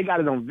 though. They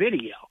got it on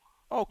video.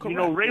 Oh,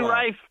 correct.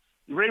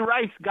 Ray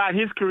Rice got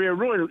his career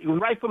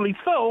ruined, rightfully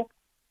so.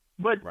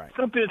 But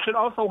something should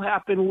also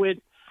happen with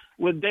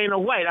Dana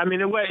White. I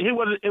mean, it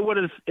wasn't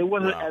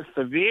as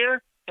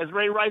severe as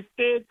Ray Rice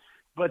did,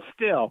 but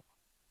still,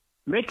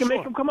 make him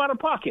come out of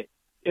pocket.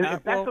 And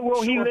if that's the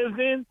world he lives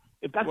in,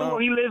 and that's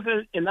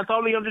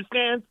all he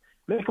understands,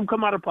 make him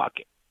come out of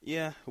pocket.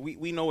 Yeah,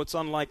 we know it's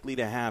unlikely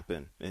to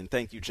happen. And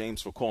thank you,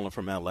 James, for calling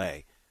from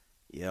L.A.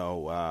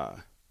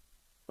 That's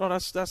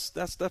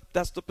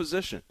the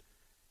position.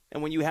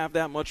 And when you have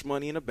that much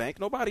money in a bank,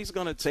 nobody's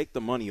going to take the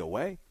money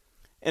away.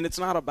 And it's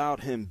not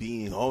about him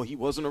being, he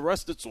wasn't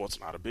arrested, so it's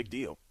not a big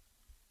deal.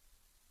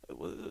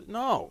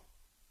 No.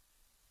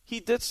 He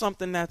did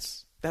something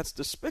that's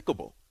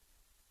despicable.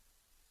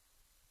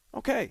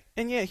 Okay.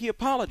 And, yeah, he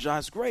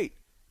apologized. Great.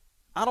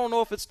 I don't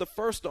know if it's the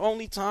first or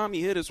only time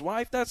he hit his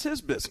wife. That's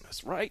his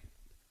business, right?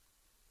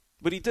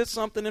 But he did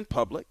something in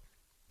public.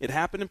 It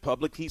happened in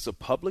public. He's a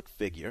public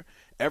figure.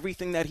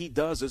 Everything that he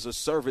does is a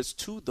service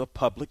to the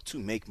public to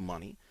make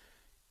money.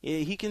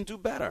 he can do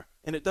better.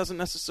 And it doesn't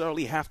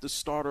necessarily have to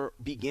start or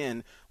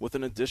begin with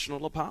an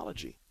additional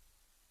apology.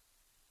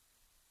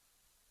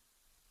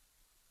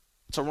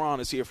 Teron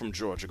is here from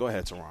Georgia. Go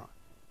ahead, Teron.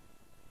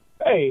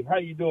 Hey, how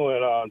you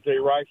doing, Jay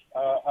Rice?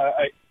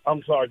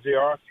 I'm sorry,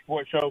 JR,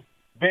 sports show.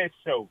 Best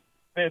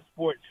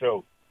sports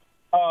show.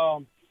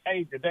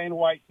 Hey, the Dana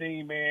White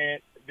thing, man,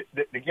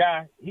 the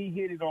guy, he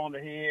hit it on the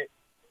head.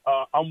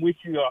 I'm with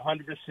you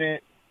 100%.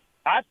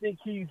 I think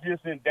he's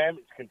just in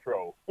damage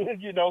control,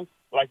 you know,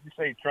 like you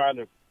say, trying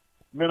to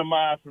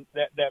minimize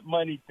that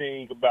money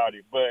thing about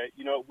it. But,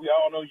 you know, we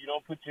all know you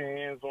don't put your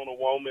hands on a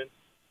woman.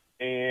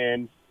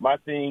 And my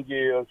thing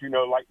is, you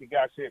know, like the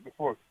guy said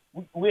before,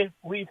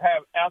 we've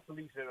have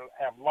athletes that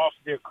have lost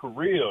their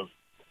careers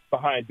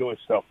behind doing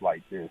stuff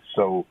like this.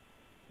 So,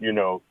 you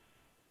know,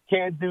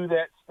 can't do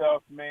that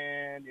stuff,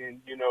 man.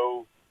 And, you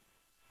know,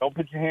 don't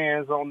put your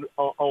hands on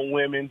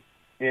women.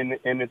 And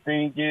the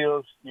thing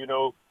is, you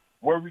know,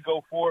 where we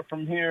go forward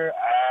from here,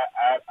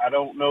 I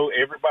don't know.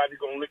 Everybody's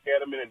going to look at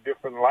them in a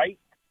different light.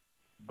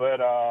 But,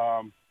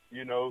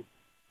 you know,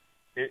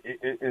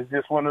 it's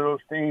just one of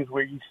those things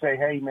where you say,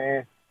 hey,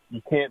 man,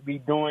 you can't be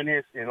doing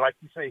this. And like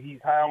you say, he's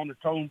high on the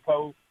totem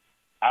pole.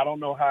 I don't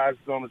know how it's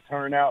going to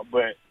turn out,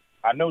 but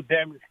I know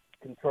damage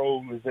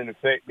control is in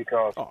effect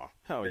because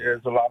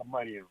there's a lot of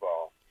money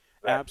involved.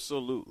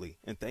 Absolutely.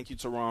 And thank you,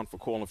 Teron, for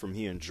calling from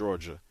here in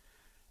Georgia.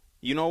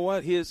 You know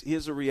what?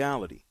 Here's a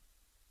reality.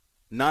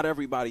 Not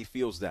everybody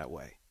feels that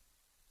way,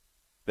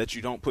 that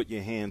you don't put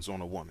your hands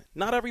on a woman.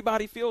 Not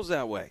everybody feels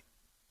that way.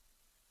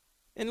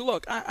 And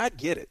look, I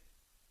get it.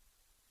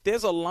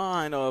 There's a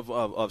line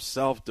of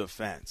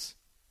self-defense,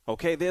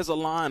 okay? There's a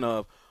line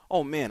of,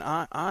 oh, man,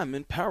 I'm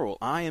in peril.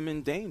 I am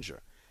in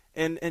danger.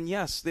 And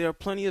yes, there are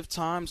plenty of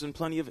times and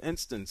plenty of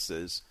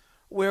instances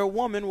where a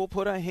woman will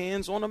put her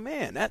hands on a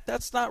man.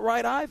 That's not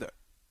right either.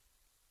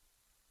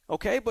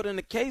 Okay, but in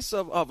the case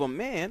of a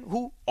man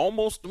who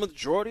almost the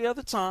majority of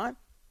the time,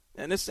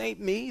 and this ain't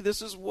me,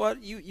 this is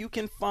what you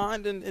can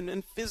find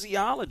in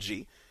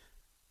physiology,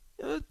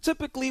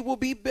 typically will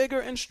be bigger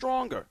and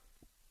stronger.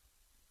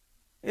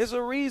 There's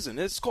a reason.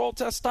 It's called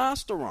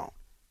testosterone.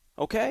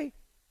 Okay?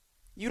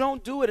 You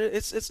don't do it,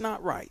 it's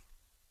not right.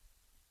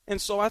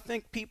 And so I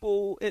think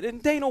people,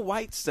 and Dana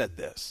White said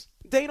this.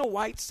 Dana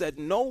White said,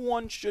 no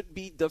one should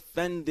be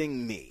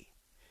defending me.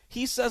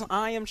 He says,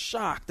 I am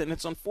shocked, and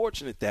it's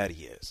unfortunate that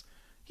he is.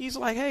 He's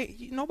like,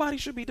 hey, nobody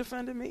should be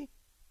defending me.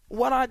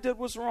 What I did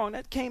was wrong.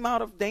 That came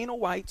out of Dana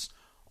White's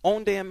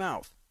own damn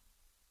mouth.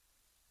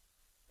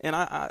 And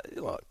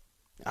look,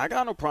 I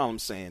got no problem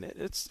saying it.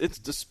 It's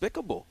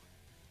despicable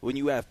when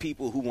you have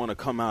people who want to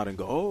come out and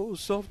go, oh,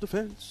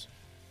 self-defense.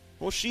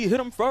 Well, she hit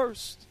him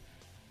first.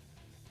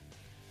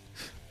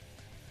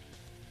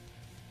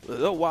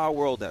 The wild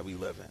world that we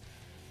live in.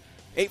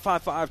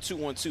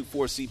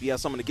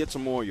 855-212-4CBS. I'm going to get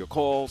some more of your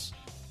calls.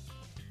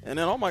 And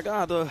then, oh, my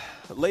God, the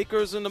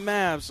Lakers and the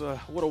Mavs,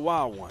 what a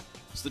wild one.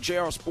 It's the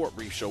JR Sport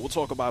Brief Show. We'll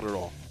talk about it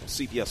all on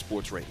CBS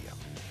Sports Radio.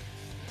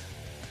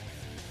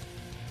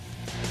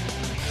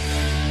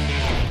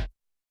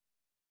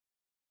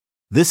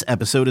 This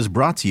episode is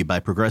brought to you by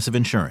Progressive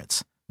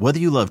Insurance. Whether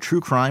you love true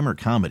crime or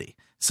comedy,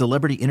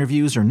 celebrity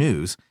interviews or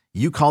news,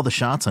 you call the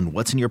shots on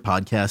what's in your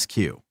podcast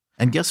queue.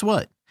 And guess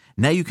what?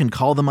 Now you can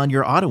call them on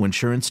your auto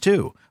insurance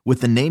too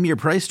with the Name Your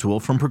Price tool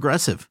from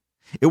Progressive.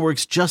 It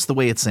works just the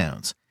way it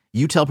sounds.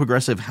 You tell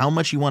Progressive how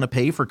much you want to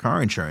pay for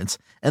car insurance,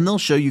 and they'll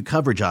show you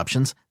coverage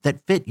options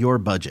that fit your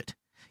budget.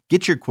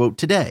 Get your quote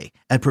today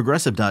at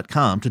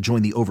Progressive.com to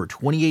join the over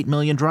 28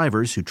 million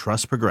drivers who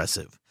trust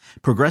Progressive.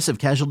 Progressive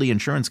Casualty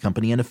Insurance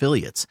Company and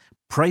Affiliates.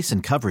 Price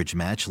and coverage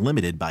match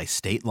limited by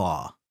state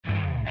law.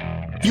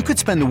 You could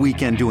spend the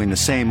weekend doing the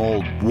same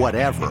old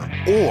whatever,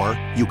 or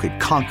you could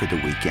conquer the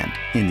weekend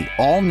in the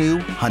all-new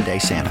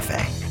Hyundai Santa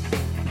Fe.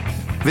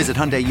 Visit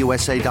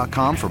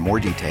HyundaiUSA.com for more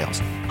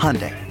details.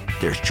 Hyundai,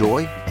 there's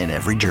joy in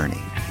every journey.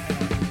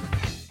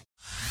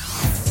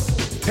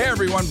 Hey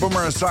everyone,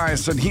 Boomer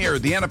Esiason here.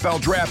 The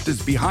NFL Draft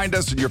is behind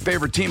us and your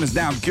favorite team is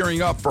now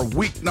gearing up for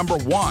week number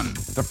 1.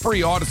 The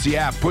free Odyssey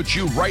app puts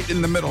you right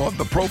in the middle of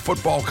the pro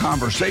football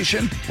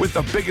conversation with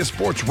the biggest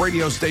sports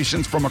radio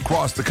stations from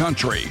across the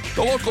country.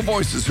 The local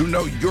voices who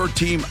know your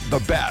team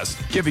the best,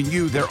 giving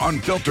you their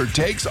unfiltered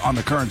takes on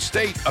the current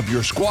state of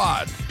your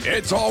squad.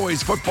 It's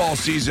always football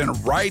season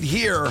right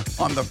here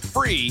on the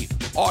free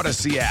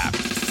Odyssey app.